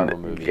We're Marvel gonna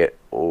movie. get.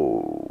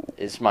 Oh.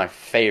 It's my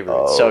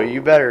favorite. So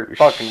you better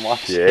fucking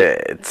watch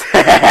it.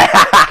 Shit.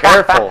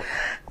 Careful.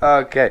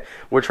 Okay,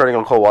 we're treading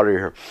on cold water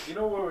here. You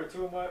know where we're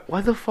too much?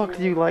 Why the fuck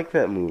do you like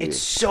that movie? It's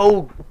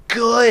so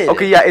good.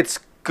 Okay, yeah, it's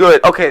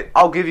good. Okay,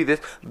 I'll give you this.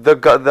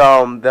 Villain's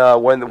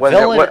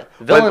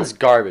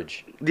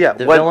garbage. Yeah,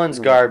 The villain's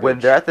garbage. When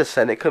they're at the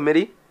Senate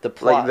committee, The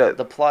plot, Like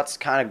the plot's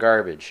kind of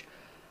garbage,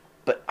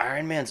 but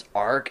Iron Man's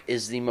arc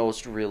is the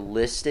most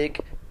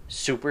realistic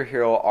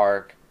superhero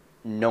arc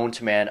known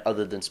to man,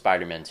 other than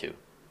Spider-Man 2.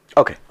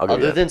 okay, I'll give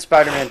you Other that. than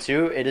Spider-Man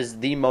 2, it is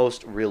the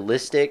most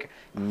realistic,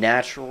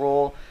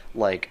 natural,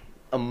 like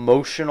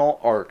emotional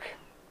arc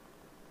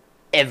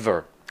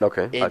ever.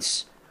 Okay,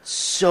 It's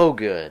so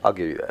good. I'll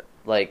give you that.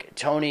 Like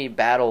Tony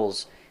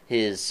battles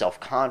his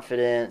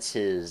self-confidence,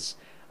 his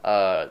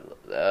what's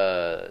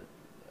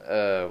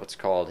it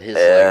called, his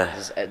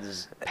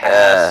his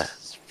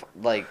past,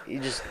 like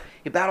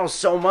he battles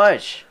so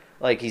much.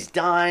 Like he's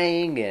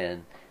dying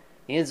and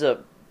he ends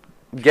up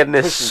Getting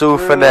his pushing suit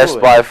through finessed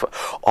and- by.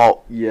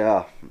 Oh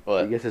yeah,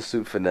 What? he gets his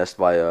suit finessed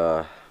by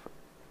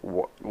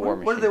War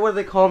Machine. What do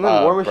they call him?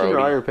 War Machine or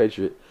Brody. Iron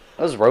Patriot?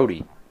 That was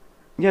Rhodey.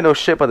 Yeah, no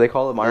shit, but they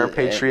call him Iron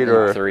Patriot in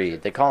or 3.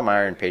 They call him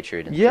Iron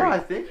Patriot in yeah, 3. I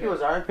think he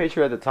was Iron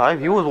Patriot at the time.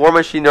 He was War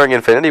Machine during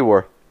Infinity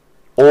War.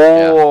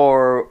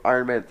 Or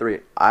Iron Man 3.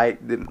 I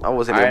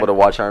wasn't able to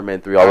watch Iron Man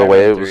 3 all the Iron way.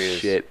 Man It was 3 is-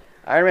 shit.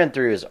 Iron Man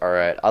 3 is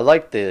alright. I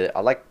like the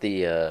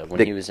when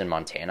The- he was in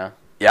Montana.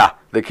 Yeah,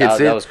 the kids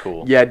That was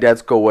cool. Yeah,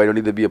 dads go away. Don't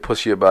need to be a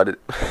pussy about it.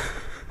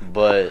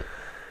 But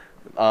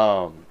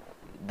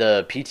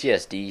the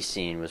PTSD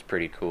scene was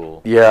pretty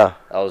cool. Yeah.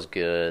 That was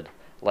good.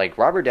 Like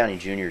Robert Downey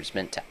Jr. is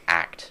meant to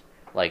act.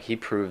 Like he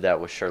proved that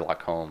with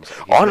Sherlock Holmes.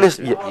 He's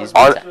meant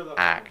to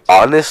act.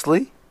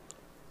 Honestly,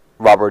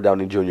 Robert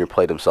Downey Jr.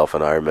 played himself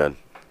in Iron Man.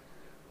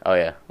 Oh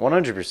yeah,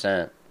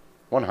 100%,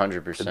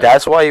 100%.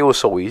 That's why it was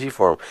so easy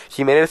for him.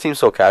 He made it seem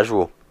so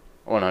casual.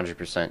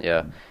 100%.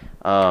 Yeah.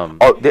 Oh,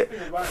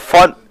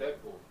 fun.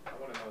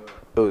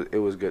 It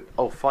was good.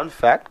 Oh, fun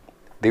fact.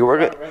 They were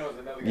good.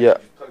 Yeah.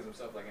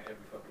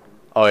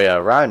 Oh yeah,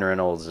 Ryan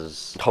Reynolds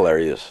is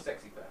Hilarious.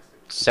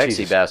 sexy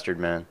Jesus. bastard,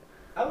 man.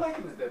 I like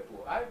him as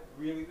Deadpool. I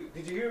really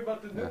did. You hear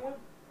about the new one?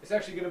 It's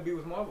actually gonna be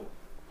with Marvel.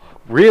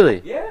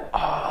 Really? Yeah.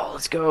 Oh,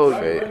 let's go.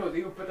 Ryan Fate. Reynolds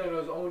even put that on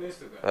his own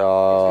Instagram. Oh,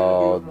 It's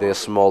gonna be with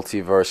this Marvel.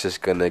 multiverse is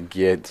gonna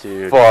get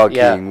Dude. fucking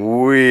Yeah.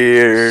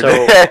 weird.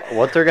 So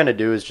what they're gonna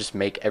do is just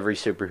make every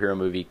superhero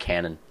movie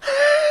canon,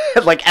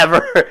 like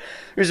ever.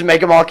 Just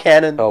make them all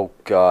canon oh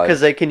god.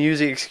 because they can use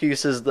the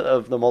excuses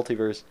of the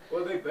multiverse.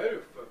 Well, they better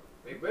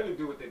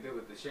do what they did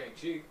with the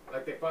Shang-Chi.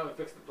 Like they finally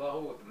fixed the plot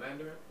hole with the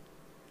Mandarin.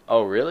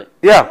 Oh really?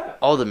 Yeah.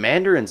 Oh, the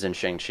Mandarin's in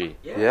Shang-Chi.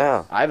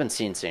 Yeah. I haven't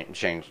seen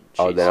Shang-Chi.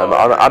 Oh, then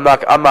I'm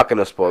not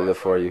gonna spoil it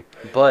for you.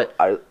 But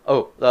I-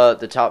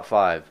 the top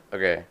 5.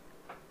 Okay,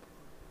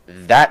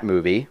 that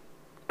movie,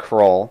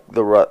 Krull.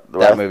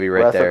 That movie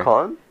right there.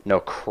 Khan? No,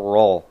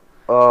 Krull.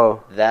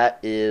 Oh. That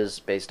is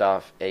based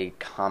off a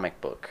comic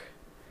book.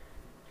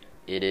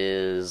 It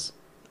is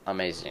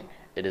amazing.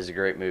 It is a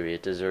great movie.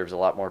 It deserves a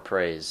lot more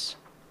praise.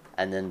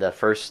 And then the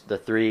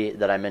 3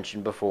 that I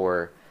mentioned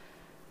before,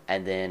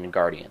 and then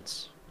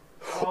Guardians.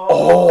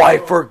 Oh, I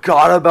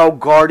forgot about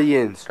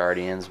Guardians.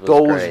 Guardians was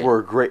Those great.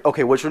 were great.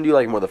 Okay, which one do you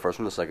like more, the first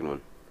one or the second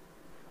one?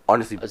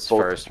 Honestly, It's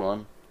both. first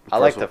one. I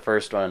First like one. the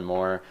first one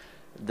more.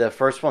 The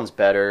first one's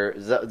better.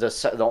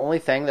 The only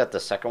thing that the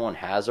second one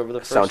has over the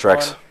first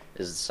Soundtracks. one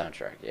is the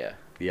soundtrack. Yeah.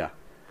 Yeah.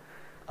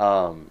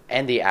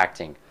 And the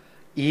acting.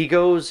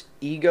 Ego's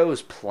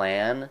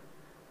plan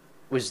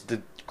was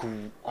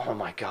oh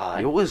my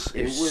god. It was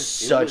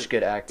such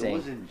good acting. It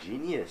was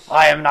ingenious.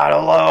 I am not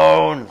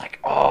alone. Like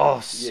Yeah,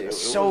 it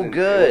so was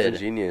good.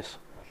 ingenious.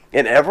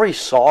 And every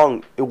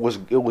song, it was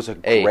a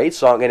Hey. great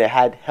song, and it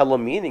had hella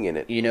meaning in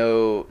it. You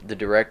know the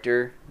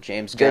director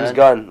James James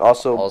Gunn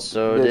also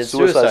did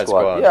Suicide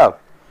Squad. Yeah.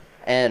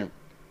 And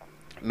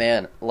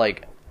man,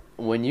 like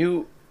when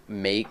you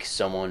make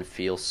someone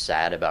feel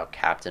sad about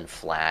Captain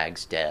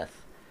Flag's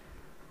death,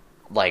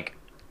 like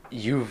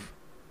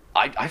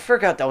I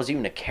forgot that was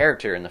even a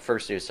character in the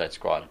first Suicide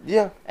Squad.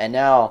 Yeah. And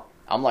now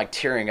I'm like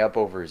tearing up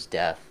over his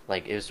death.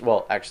 Like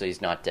actually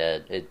he's not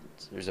dead.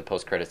 There's a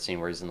post-credit scene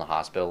where he's in the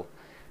hospital.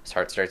 His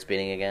heart starts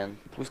beating again.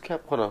 Who's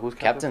Captain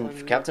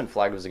Flag? Captain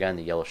Flag was the guy in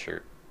the yellow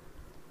shirt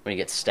when he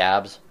gets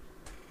stabbed.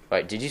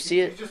 Wait, did you see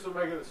He's it? just a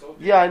regular soldier.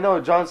 Yeah, I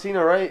know. John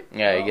Cena, right?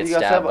 Yeah, he gets got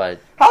stabbed by.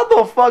 How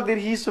the fuck did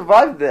he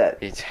survive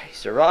that? He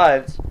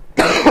survived.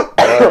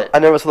 But, I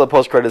never saw the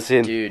post-credit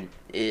scene. dude,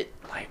 it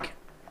like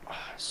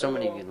so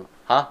many good.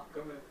 Huh?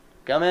 Come in.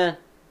 Come in.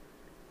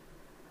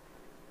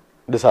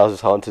 This house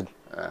is haunted.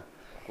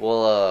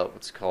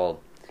 What's it called?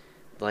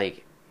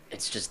 Like,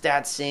 it's just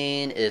that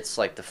scene. It's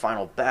like the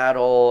final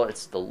battle.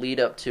 It's the lead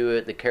up to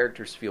it. The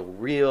characters feel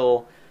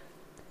real.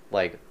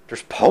 Like,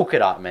 there's Polka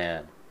Dot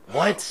Man.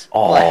 What?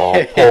 Oh,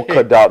 Like-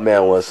 Polka Dot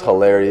Man was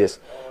hilarious.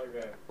 Oh my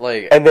god.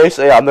 Like, And they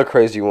say I'm the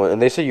crazy one,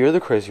 and they say you're the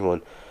crazy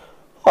one.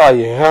 I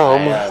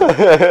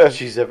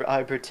am.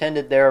 I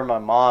pretended they were my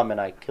mom and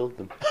I killed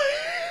them.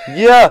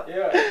 Yeah.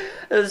 Yeah.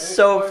 It's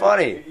so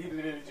funny. He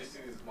didn't just see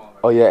his mom.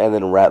 Oh yeah, and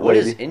then Rat What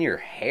is Lady. in your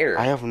hair?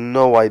 I have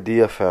no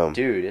idea, fam.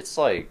 Dude, it's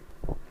like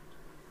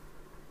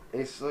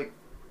It's like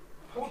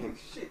Holy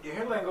shit, your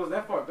hairline goes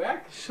that far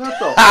back? Shut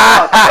the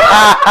fuck.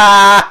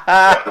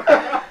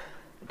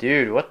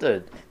 Dude, what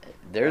the?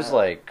 There's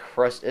like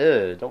crust.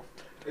 Ew, don't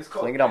It's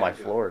called fling it on my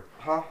dandruff. floor.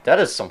 Huh? That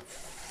is some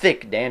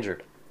thick dandruff.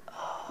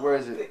 Where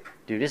is it?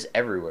 Dude, it's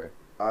everywhere.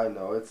 I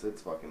know it's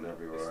fucking It's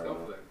everywhere right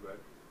snowflakes, bud.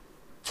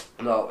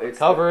 now. No, it's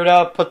Cover it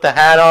up. Put the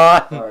hat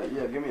on. All right,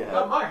 yeah, give me a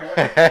Not hat. my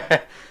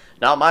hair.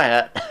 Not my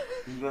hat.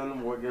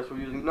 Then what? Guess we're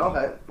using no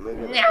hat.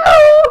 No.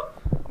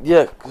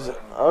 Yeah, cause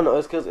I don't know.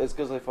 It's cause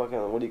like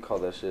fucking. What do you call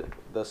that shit?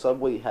 The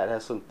subway hat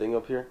has some thing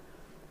up here,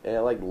 and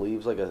it like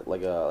leaves like a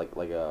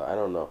I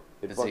don't know.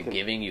 Is it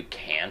giving you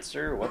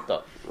cancer? What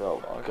the?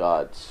 Oh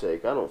God's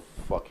sake! I don't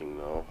fucking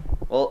know.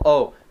 Well,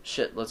 oh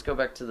shit. Let's go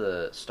back to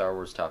the Star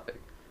Wars topic.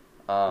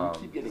 We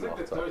keep getting It's like off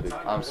the third topic.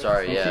 time. I'm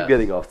sorry. We Yeah. keep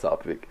getting off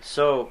topic.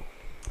 So,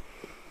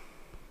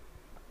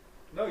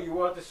 No, you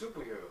want the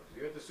superheroes.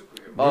 You're the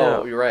superhero.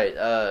 oh, Yeah. you're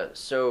right.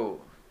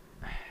 So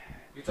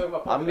You're talking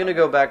about. I'm gonna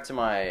go back to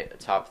my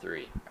top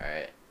 3. All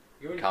right,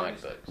 You already comic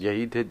finished books. Yeah,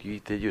 you did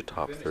your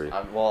top Finish. 3.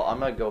 I'm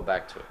gonna go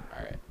back to it.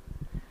 All right,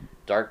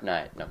 Dark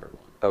Knight number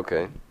 1.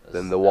 Okay. That's-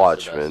 Then The that's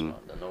Watchmen, best one.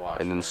 Then the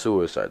Watchmen. and then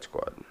Suicide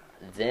Squad.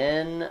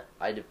 Then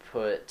I'd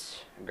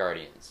put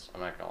Guardians.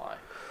 I'm not gonna lie.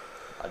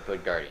 I'd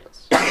put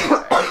Guardians.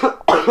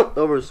 Alright.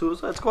 Over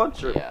Suicide Squad?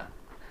 Sure. Yeah.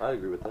 I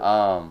agree with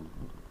that.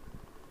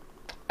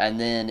 And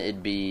then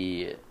it'd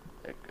be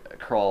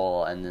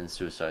Crawl, and then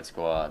Suicide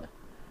Squad.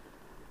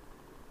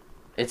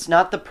 It's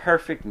not the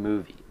perfect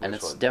movie, and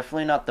Which it's one?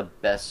 definitely not the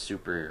best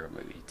superhero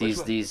movie.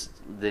 Which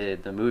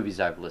The movies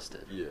I've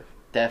listed, Yeah.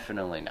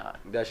 definitely not.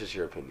 That's just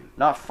your opinion.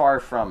 Not far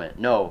from it.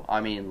 No,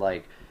 I mean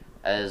like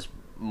as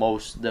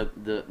most the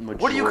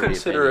majority. What do you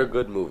consider a opinion.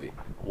 good movie?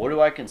 What do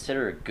I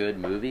consider a good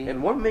movie?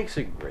 And what makes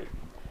it great?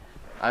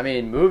 I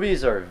mean,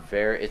 movies are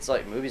very. It's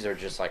like movies are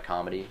just like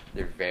comedy.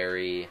 They're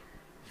very,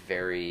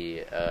 very.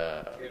 Hit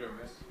or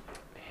miss.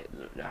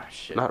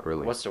 Shit. Not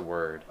really. What's the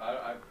word?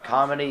 I'm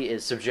Comedy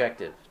is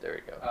subjective. There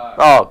we go.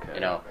 Oh, okay. You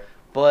know,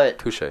 but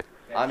Touche.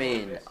 I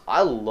mean,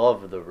 I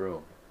love The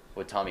Room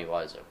with Tommy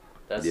Wiseau.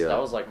 Yeah. That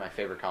was like my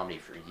favorite comedy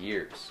for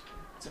years.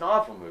 It's an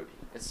awful movie.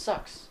 It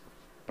sucks,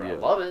 but I Yeah.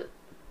 love it.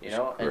 You It's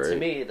know, and to great.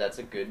 me, that's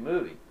a good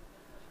movie.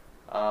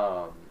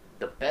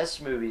 The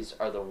best movies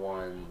are the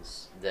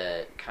ones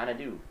that kind of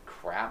do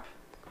crap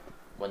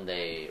when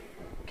they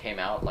came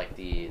out, like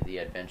the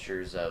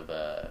Adventures of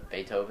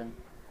Beethoven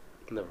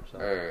Never saw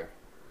it. or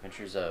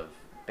Adventures of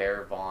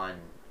Bear Von.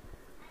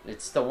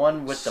 It's the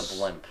one with the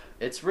blimp.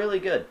 It's really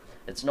good.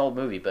 It's an old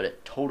movie, but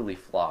it totally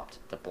flopped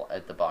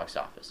at the box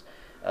office.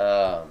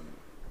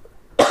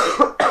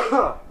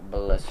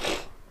 Bless you.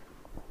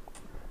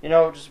 You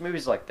know, just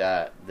movies like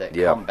that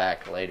Yeah. come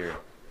back later.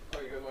 Oh,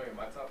 you guys want to hear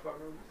my top 5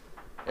 movies?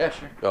 Yeah,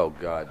 sure. Oh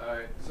God,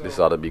 Alright, so. this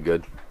ought to be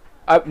good.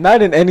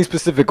 Not in any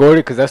specific order,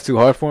 because that's too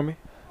hard for me.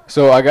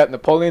 So I got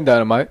Napoleon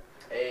Dynamite.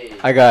 Hey.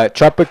 I got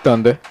Tropic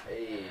Thunder.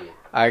 Hey.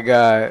 I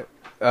got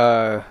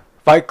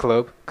Fight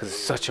Club, because it's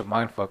such a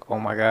mindfuck. Oh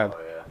my god. Oh,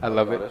 yeah. I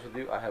love To be it. honest with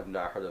you, I have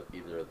not heard of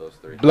either of those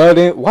three. Blood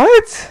in.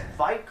 What?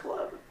 Fight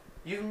Club?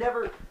 You've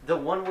never... The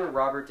one where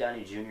Robert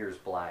Downey Jr. is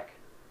black.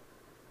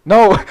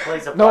 No.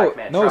 Plays a No, black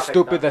man. no, Tropic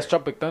stupid. Thunder. That's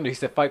Tropic Thunder. He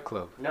said Fight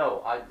Club.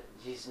 No,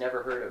 he's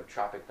never heard of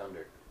Tropic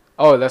Thunder.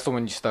 Oh, that's the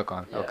one you stuck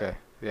on. Yeah. Okay.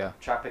 Yeah.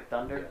 Tropic Yeah,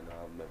 Thunder? no,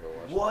 I've never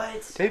watched What?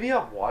 it. Maybe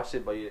I've watched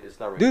it, but it's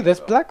not. Dude, that's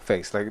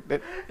blackface. Like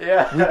that,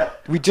 Yeah.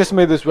 we just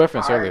made this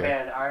reference Iron earlier.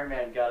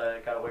 Man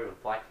got away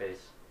with blackface.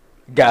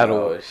 Got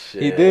Oh him.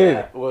 shit! He did.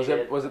 Yeah. Was He it?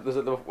 did. Was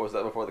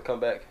that before the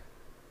comeback?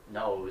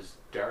 No, it was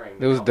during.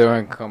 It was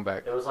during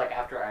comeback. It was like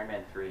after Iron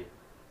Man 3.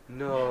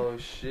 No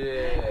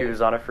shit. He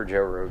was on it for Joe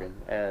Rogan,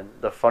 and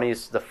the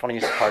funniest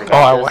part Oh, about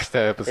I this watched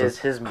that episode. is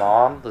his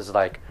mom was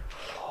like,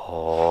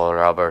 "Oh,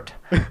 Robert,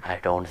 I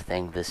don't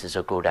think this is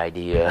a good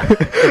idea."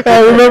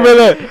 I remember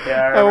that. Yeah,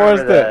 I I remember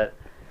watched that.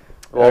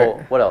 Well,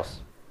 Alright. what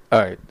else? All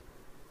right.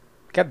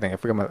 God dang, I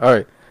forgot my. All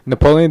right,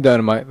 Napoleon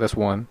Dynamite. That's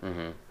one.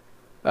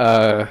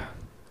 Mm-hmm.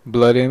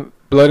 Blood in,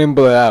 Blood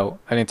Out.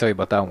 I didn't tell you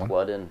about that one.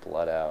 Blood in,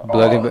 blood out.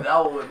 Blood in.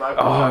 that one with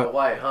Michael Oh.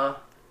 White, huh?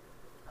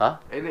 Huh?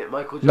 Ain't it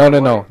Michael?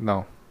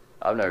 No.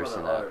 I've never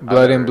seen that. I've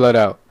Blood in, never- Blood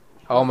Out.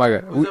 Oh my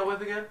god. Who's that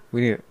with again?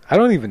 We need. I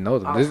don't even know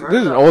them. I've This heard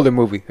is an of- older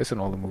movie. It's an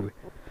older movie.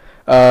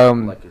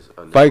 Like his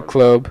Fight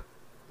Club.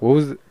 What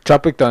was it?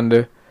 Tropic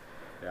Thunder.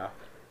 Yeah.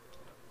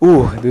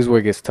 Ooh, this is where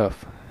it gets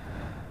tough.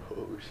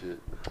 Oh shit.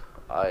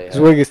 This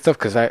is where it gets tough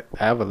because I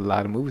have a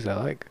lot of movies I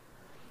like.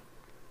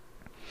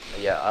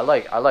 Yeah, I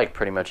like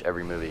pretty much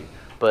every movie,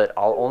 but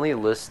I'll only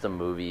list the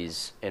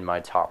movies in my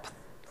top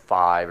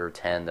 5 or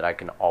 10 that I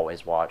can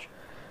always watch.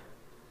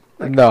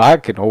 No, I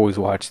can always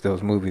watch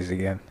those movies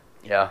again.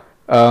 Yeah.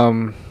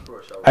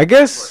 I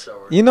guess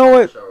you know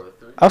what?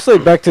 I'll say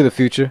Back to the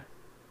Future.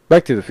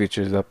 Back to the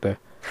Future is up there.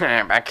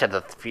 Back to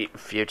the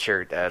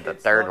future, the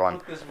third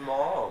one. His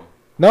mom.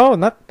 No,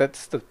 not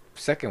that's the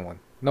second one.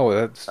 No,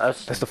 that's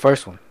That's- the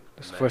first one.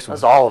 That's the first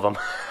That's one. all of them.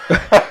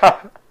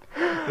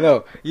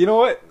 No, you know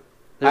what?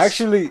 This-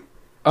 Actually,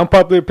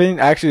 unpopular opinion.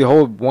 I actually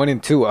hold 1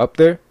 and 2 up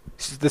there.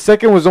 The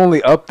second was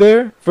only up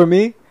there for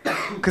me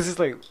because it's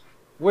like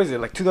what is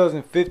it, like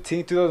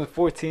 2015,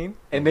 2014?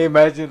 And they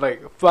imagine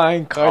like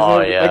flying cars. Oh, and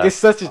everything. yeah. Like it's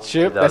such a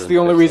trip. That's the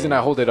only reason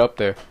I hold it up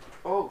there.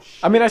 Oh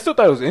shit. I mean, I still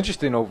thought it was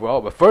interesting overall,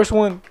 but first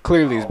one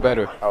clearly is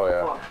better Oh,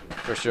 yeah.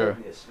 for sure.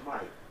 My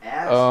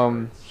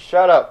ass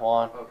Shut up,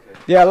 Juan. Okay.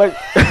 Yeah, I like.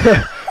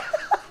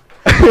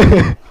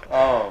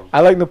 I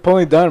like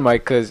Napoleon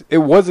Dynamite because it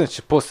wasn't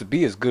supposed to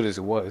be as good as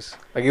it was.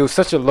 Like it was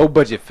such a low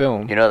budget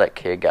film. You know that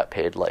kid got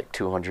paid like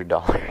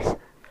 $200.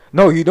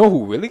 No, you know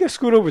who really got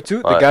screwed over too?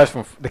 The What? guys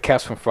from the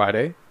cast from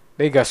Friday.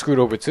 They got screwed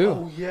over too.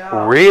 Oh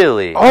yeah.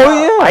 Really?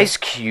 Oh yeah, Ice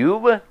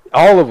Cube?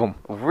 all of them.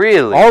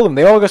 Really? All of them.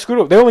 They all got screwed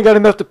over. They only got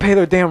enough to pay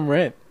their damn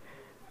rent.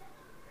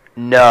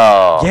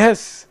 No.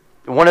 Yes.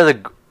 One of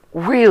the.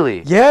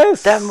 Really?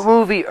 Yes. That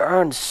movie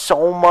earned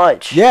so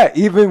much. Yeah,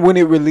 even when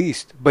it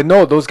released. But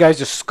no, those guys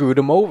just screwed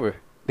them over.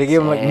 They gave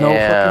them like no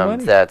Damn, fucking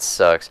money. that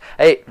sucks.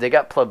 Hey, they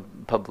got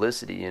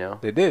publicity, you know?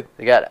 They did.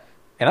 They got.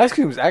 And Ice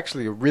Cube's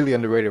actually a really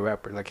underrated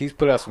rapper. Like he's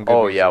put out some good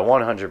Oh, music. yeah,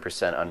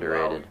 100%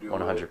 underrated.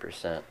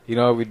 100%. You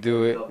know how we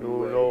do it.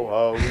 You know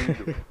how we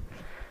do.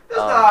 That's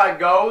not how it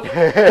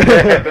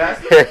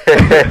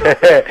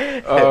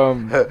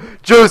goes.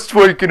 Just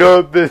waking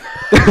up. Don't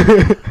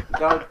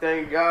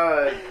thank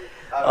God.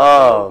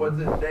 Oh.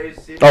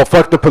 Oh,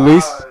 fuck the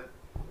police.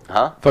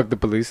 Huh? Fuck the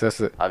police.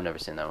 That's it. I've never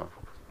seen that one.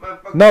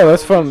 No,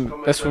 that's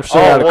from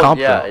Straight Outta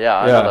Compton. Yeah,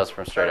 I know that's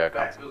from Straight Outta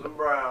Compton.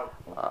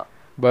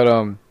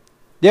 But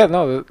yeah,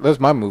 no, that's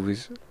my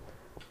movies.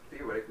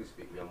 Theoretically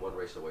speaking, I'm one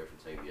race away from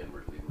saying the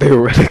N-word.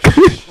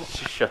 Theoretically,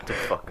 Shut the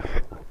fuck up.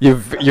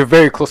 you're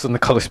very close on the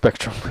color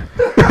spectrum.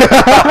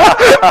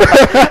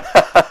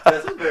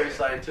 That's a very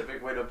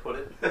scientific way to put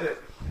it.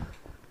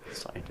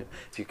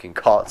 If you can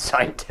call it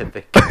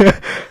scientific.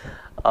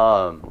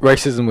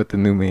 Racism with the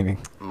new meaning.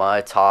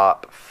 My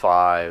top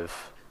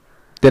 5.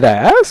 Did I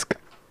ask?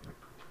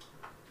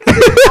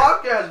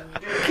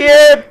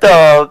 Get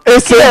out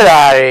of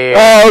here.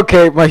 Oh,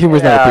 okay. My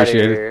humor's Get not outta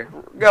appreciated. here.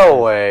 Go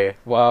away.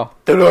 Wow.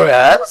 Did I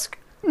ask?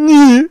 All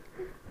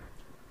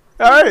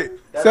right.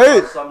 That Say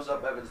it. sums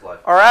up Evan's life.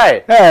 All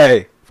right.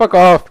 Hey, fuck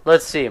off.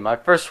 Let's see. My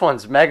first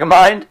one's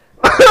Megamind.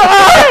 God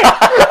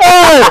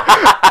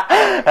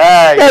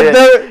damn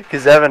it.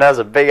 Because Evan has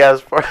a big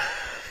ass forehead.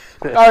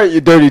 All right, you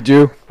dirty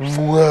Jew. You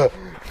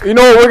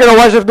know what we're gonna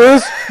watch after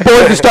this?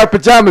 Boys in Star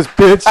Pajamas,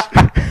 bitch.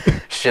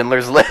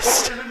 Schindler's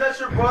List. Isn't that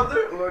your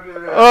brother?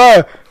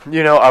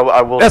 You know,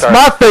 I will. That's start,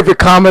 my favorite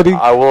comedy.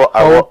 I will.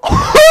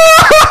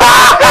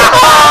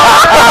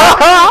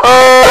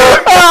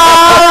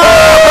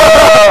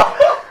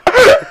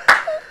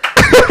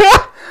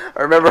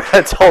 I remember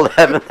I told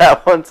Evan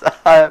that one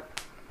time.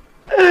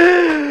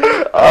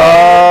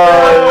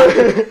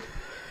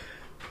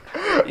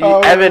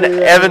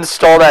 Evan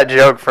stole that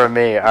joke from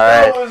me. All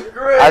right. That was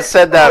great. I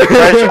said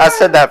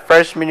that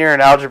freshman year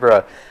in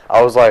algebra.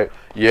 I was like,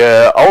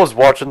 yeah, I was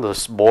watching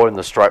this Boy in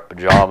the Striped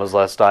Pajamas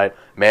last night.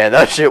 Man,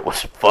 that shit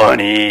was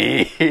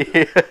funny.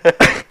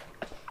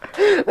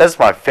 That's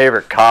my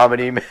favorite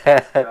comedy,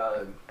 man.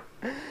 God,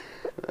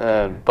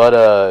 But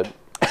that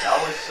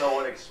was so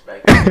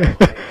unexpected. It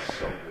was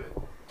so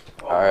good.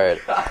 Oh all right.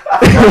 my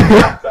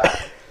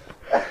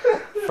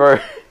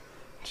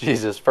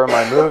For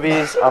my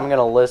movies, I'm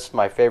gonna list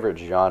my favorite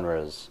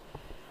genres.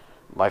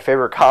 My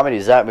favorite comedy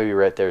is that movie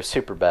right there,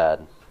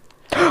 Superbad.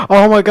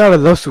 Oh my god, I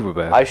love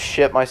Superbad. I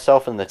shit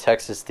myself in the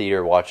Texas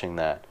theater watching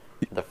that.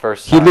 The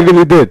first He time.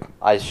 literally did.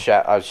 I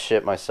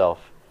shit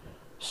myself.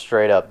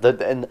 Straight up.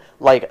 And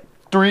like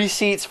 3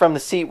 seats from the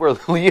seat where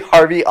Lee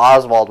Harvey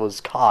Oswald was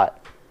caught.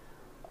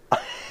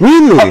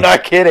 Really? I'm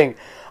not kidding.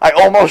 I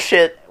almost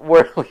shit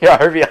where Lee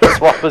Harvey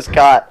Oswald was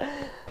caught.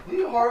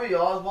 Lee Harvey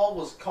Oswald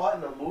was caught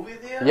in a movie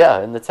theater?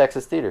 Yeah, in the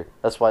Texas theater.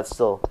 That's why it's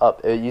still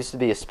up. It used to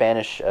be a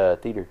Spanish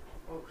theater.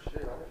 Oh shit, I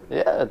never knew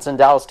Yeah, it's in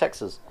Dallas,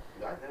 Texas.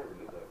 that. I never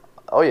knew that.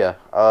 Oh yeah.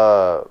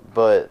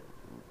 But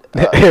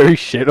Harry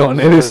shit on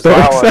it. It's so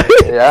that one.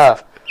 exciting. Yeah.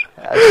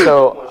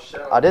 So Well,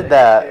 shout out I to did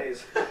that.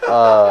 Hayes.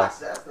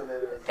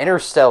 Assassinator.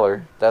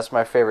 Interstellar. That's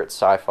my favorite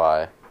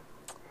sci-fi.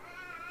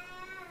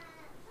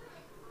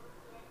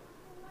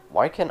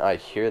 Why can't I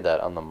hear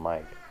that on the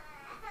mic?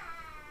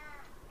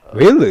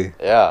 Really?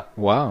 Yeah,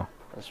 Wow.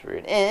 that's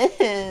weird.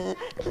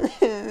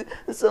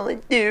 That's all I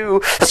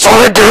do. That's all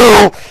I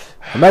do.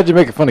 Imagine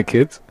making fun of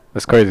kids.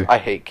 That's crazy. I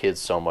hate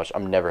kids so much.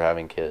 I'm never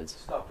having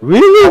kids. I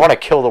Really? want to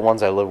kill the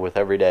ones I live with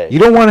every day. You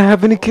don't want to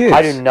have any kids?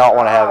 I do not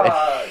want to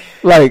have.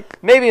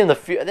 Like, Maybe in the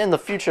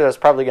future that's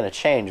probably gonna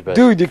change, but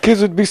dude, your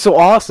kids would be so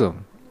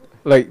awesome.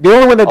 Like, the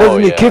only one that doesn't Oh,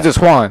 need yeah. kids is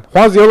Juan.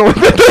 Juan's the only one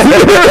that doesn't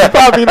need to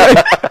repopulate.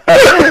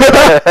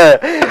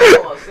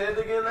 Hold on, say it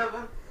again,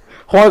 Evan.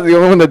 Juan's the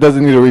only one that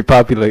doesn't need to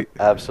repopulate.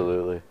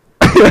 absolutely.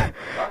 I think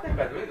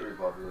I do need to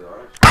repopulate,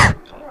 honestly. I have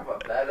a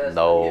badass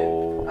No.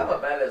 lineage. I have a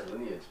badass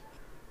lineage.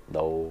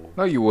 No.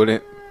 No, you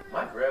wouldn't.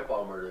 My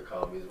grandpa murdered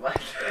commies. My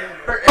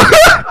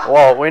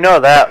Well, we know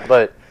that,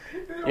 but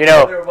you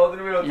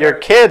know, your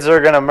kids are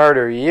gonna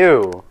murder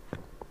you.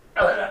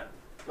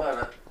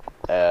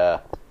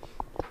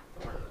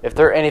 If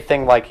they're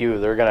anything like you,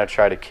 they're gonna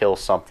try to kill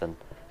something.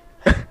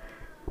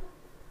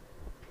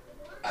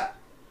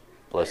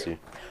 Bless you.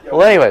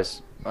 Well,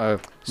 anyways, Yeah,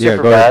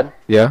 Super go ahead. bad.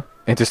 Yeah,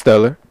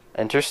 Interstellar.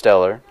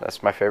 Interstellar.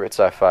 That's my favorite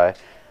sci-fi.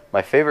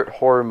 My favorite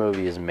horror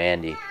movie is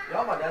Mandy.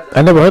 Yo, my dad's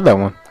I never heard that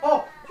one.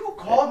 Oh, you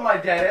called my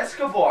dad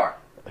Escobar.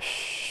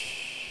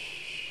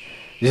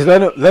 Just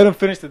let him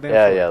finish the damn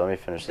Yeah, story. yeah. Let me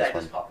finish this That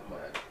one. just popped in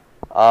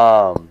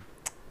my head.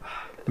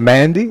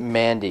 Mandy?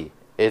 Mandy.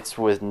 It's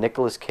with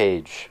Nicolas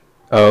Cage.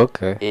 Oh,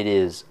 okay. It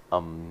is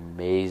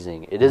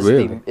amazing. It is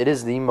Really?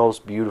 the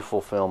most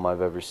beautiful film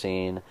I've ever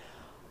seen,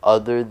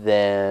 other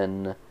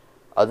than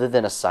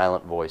A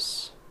Silent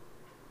Voice.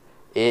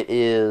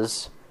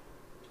 It's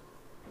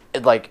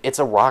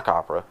a rock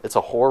opera. It's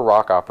a horror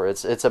rock opera.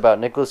 It's about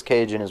Nicolas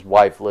Cage and his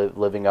wife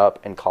living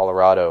up in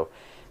Colorado,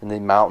 in the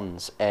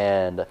mountains,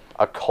 and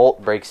a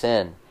cult breaks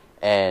in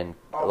and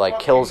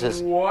kills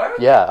his.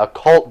 What? Yeah, a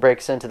cult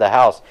breaks into the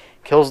house,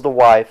 kills the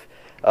wife,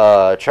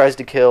 tries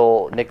to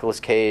kill Nicolas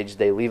Cage.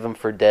 They leave him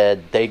for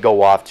dead. They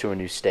go off to a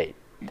new state.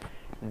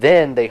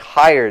 Then they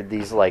hired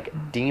these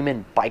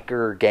demon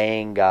biker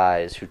gang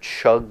guys who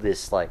chug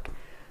this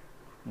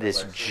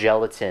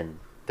gelatin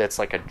that's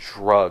like a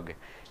drug.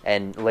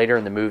 And later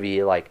in the movie,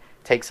 he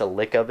takes a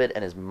lick of it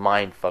and his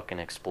mind fucking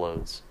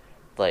explodes.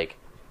 And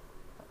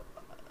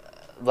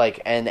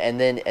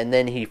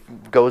then he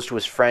goes to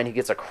his friend. He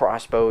gets a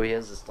crossbow. He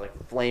has this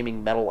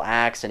flaming metal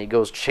axe, and he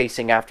goes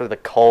chasing after the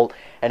cult.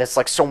 And it's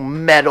so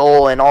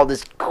metal, and all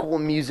this cool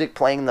music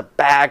playing in the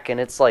back. And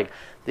it's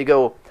they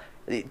go.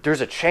 There's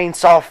a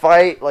chainsaw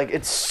fight.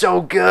 It's so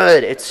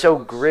good. It's so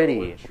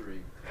gritty.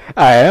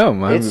 I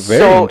am. I'm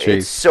very intrigued.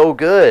 It's so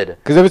good.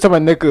 Because every time I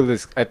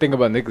think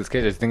about Nicolas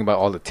Cage, I just think about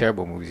all the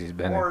terrible movies he's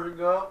been in.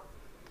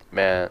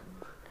 Man,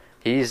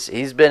 he's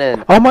been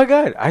in. Oh my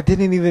god, I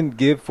didn't even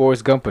give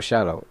Forrest Gump a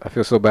shout out. I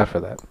feel so bad for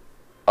that.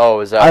 Oh,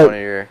 is that one of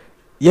your?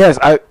 Yes,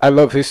 I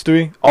love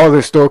history. All the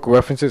historical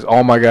references.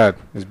 Oh my god,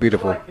 it's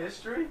beautiful. You like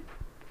history?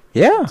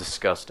 Yeah.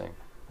 Disgusting.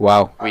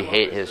 Wow. We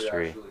hate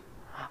history.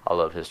 I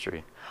love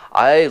history.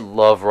 I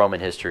love Roman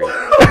history.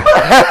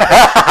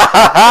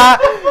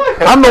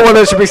 I'm the one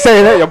that should be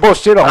saying that. You're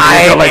bullshit on me.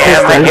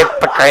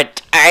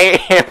 hypocrite.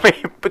 I am a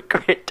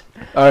hypocrite.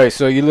 All right,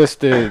 so you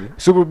listed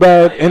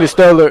Superbad,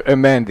 Interstellar,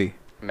 and Mandy.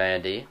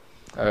 Mandy.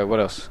 All right, what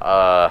else?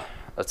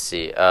 Let's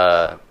see.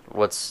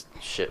 What's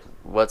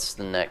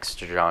the next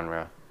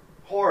genre?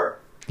 Horror.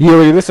 You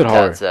already listed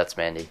horror. That's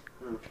Mandy.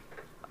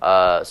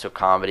 So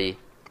comedy.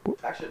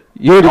 Action.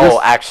 You already Oh,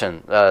 listed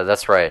action.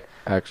 That's right.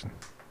 action.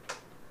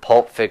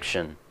 Pulp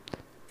Fiction.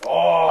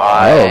 Oh.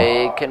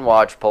 I can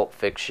watch Pulp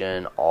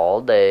Fiction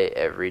all day,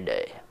 every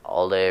day.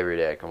 All day, every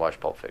day I can watch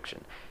Pulp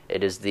Fiction.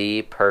 It is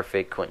the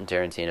perfect Quentin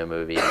Tarantino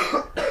movie.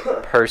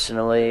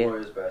 Personally,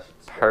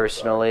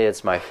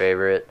 it's my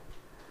favorite.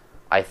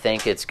 I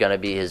think it's going to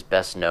be his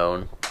best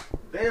known.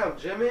 Damn,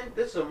 Jimmy,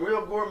 this is some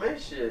real gourmet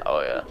shit.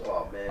 Oh, yeah.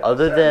 Oh, man.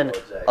 Other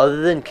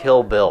than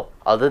Kill Bill,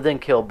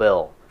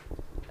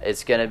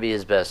 it's going to be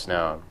his best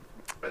known.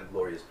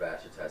 Glorious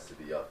Bastards has to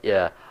be up.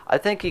 Yeah. I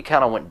think he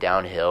kind of went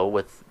downhill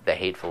with The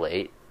Hateful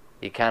Eight.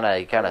 He kind of.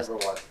 I never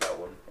watched that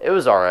one. It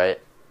was all right.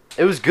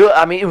 It was good.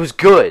 I mean, it was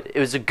good. It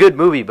was a good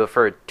movie, but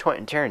for a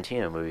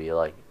Tarantino movie,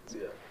 Yeah. it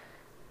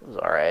was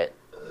all right.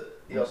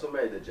 He also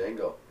made the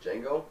Django.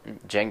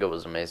 Django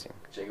was amazing.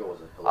 Django was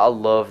a I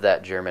love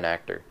that German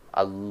actor.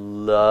 I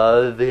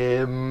love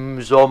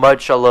him so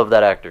much. I love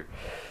that actor.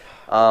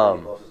 He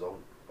lost his own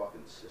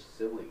fucking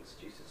siblings.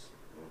 Jesus.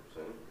 You know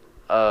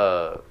what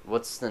I'm saying?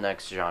 What's the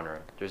next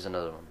genre? There's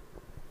another one.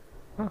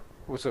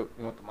 What's up?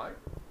 You want the mic?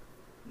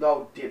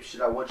 No,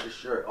 dipshit, I want your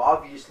shirt.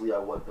 Obviously, I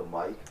want the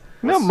mic.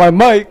 Not my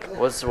mic.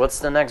 What's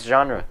the next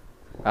genre?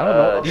 I don't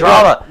know.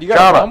 Drama. You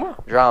got drama?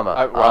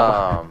 Drama.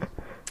 Drama.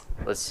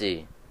 Let's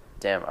see.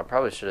 Damn, I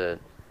probably should have.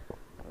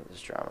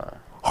 This drama.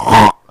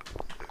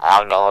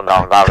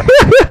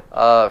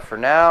 For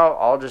now,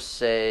 I'll just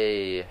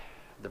say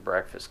The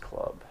Breakfast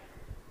Club.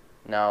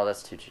 No,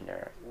 that's too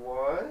generic.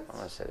 What? I'm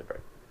gonna say The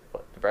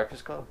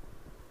Breakfast Club.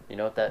 You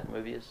know what that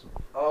movie is?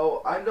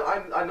 Oh, I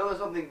know there's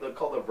something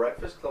called The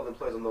Breakfast Club that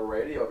plays on the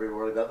radio every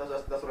morning. That's what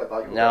I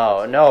thought you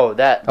were No,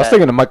 that. I was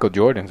thinking of Michael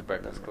Jordan's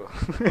Breakfast Club.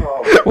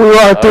 Oh. We were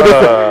on two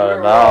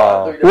different.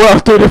 no. We're on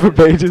two different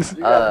pages.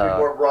 You have to be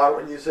more broad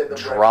when you say The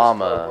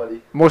Drama. Breakfast Club,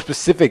 buddy. More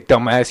specific,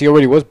 dumbass. He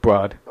already was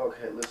broad.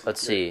 Okay, listen.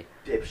 Let's see.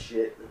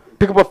 Dipshit.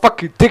 Pick up a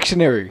fucking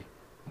dictionary.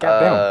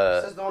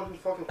 Goddamn. Says the one who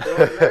fucking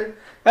failed grade.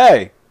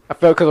 Hey, I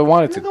felt because I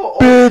wanted You're to. the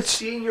oldest Bitch.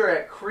 senior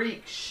at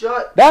Creek.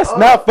 Shut That's up.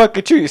 not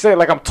fucking true. You say it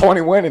like I'm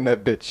 21 in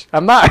that bitch.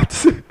 I'm not.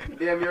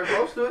 Damn, you're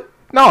close to it.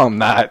 No, I'm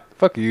not.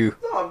 Fuck you.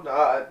 No, I'm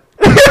not.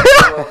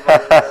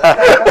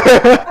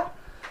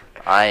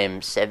 I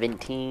am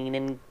 17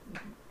 and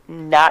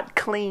not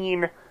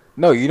clean.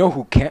 No, you know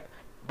who can't?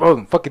 Bro,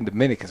 them fucking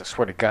Dominicans, I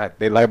swear to God.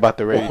 They lie about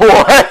the race.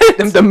 What?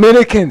 Them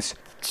Dominicans.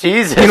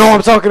 Jesus. You know what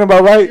I'm talking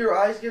about, right? Your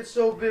eyes get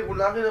so big. We're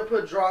not gonna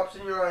put drops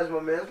in your eyes,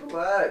 my man.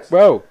 Relax.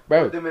 Bro.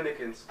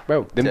 Dominicans.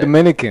 Them Dick.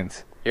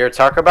 Dominicans. Here,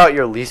 talk about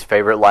your least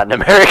favorite Latin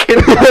American.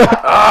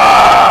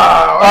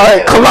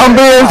 Alright,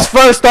 Colombians,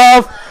 first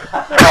off.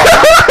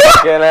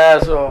 Fucking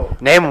asshole.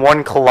 Name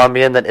one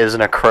Colombian that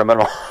isn't a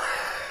criminal.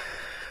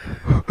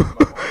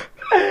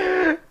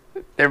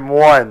 Name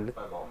one.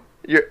 My mom.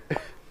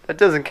 That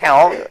doesn't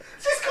count.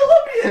 She's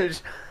Colombian.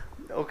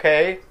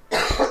 Okay.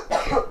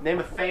 Name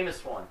a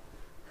famous one.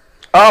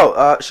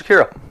 Oh,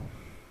 Shakira.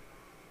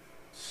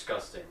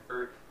 Disgusting.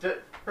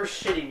 Her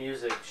shitty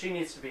music. She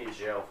needs to be in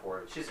jail for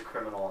it. She's a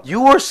criminal.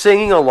 You were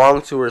singing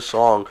along to her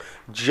song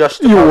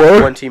just You about were?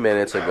 20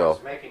 minutes I ago.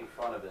 was making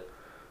fun of it.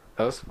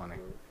 That was funny.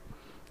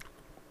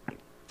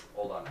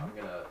 Hold on, I'm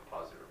gonna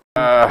pause it.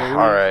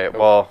 Alright,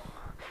 well,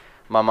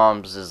 my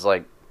mom's is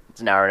like,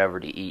 it's now or never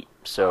to eat,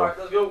 so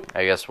Let's go.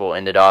 I guess we'll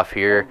end it off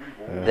here.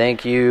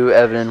 Thank you,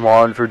 Evan and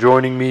Juan, for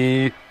joining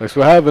me. Thanks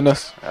for having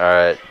us.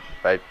 Alright,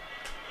 bye.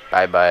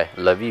 Bye-bye.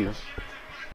 Love you.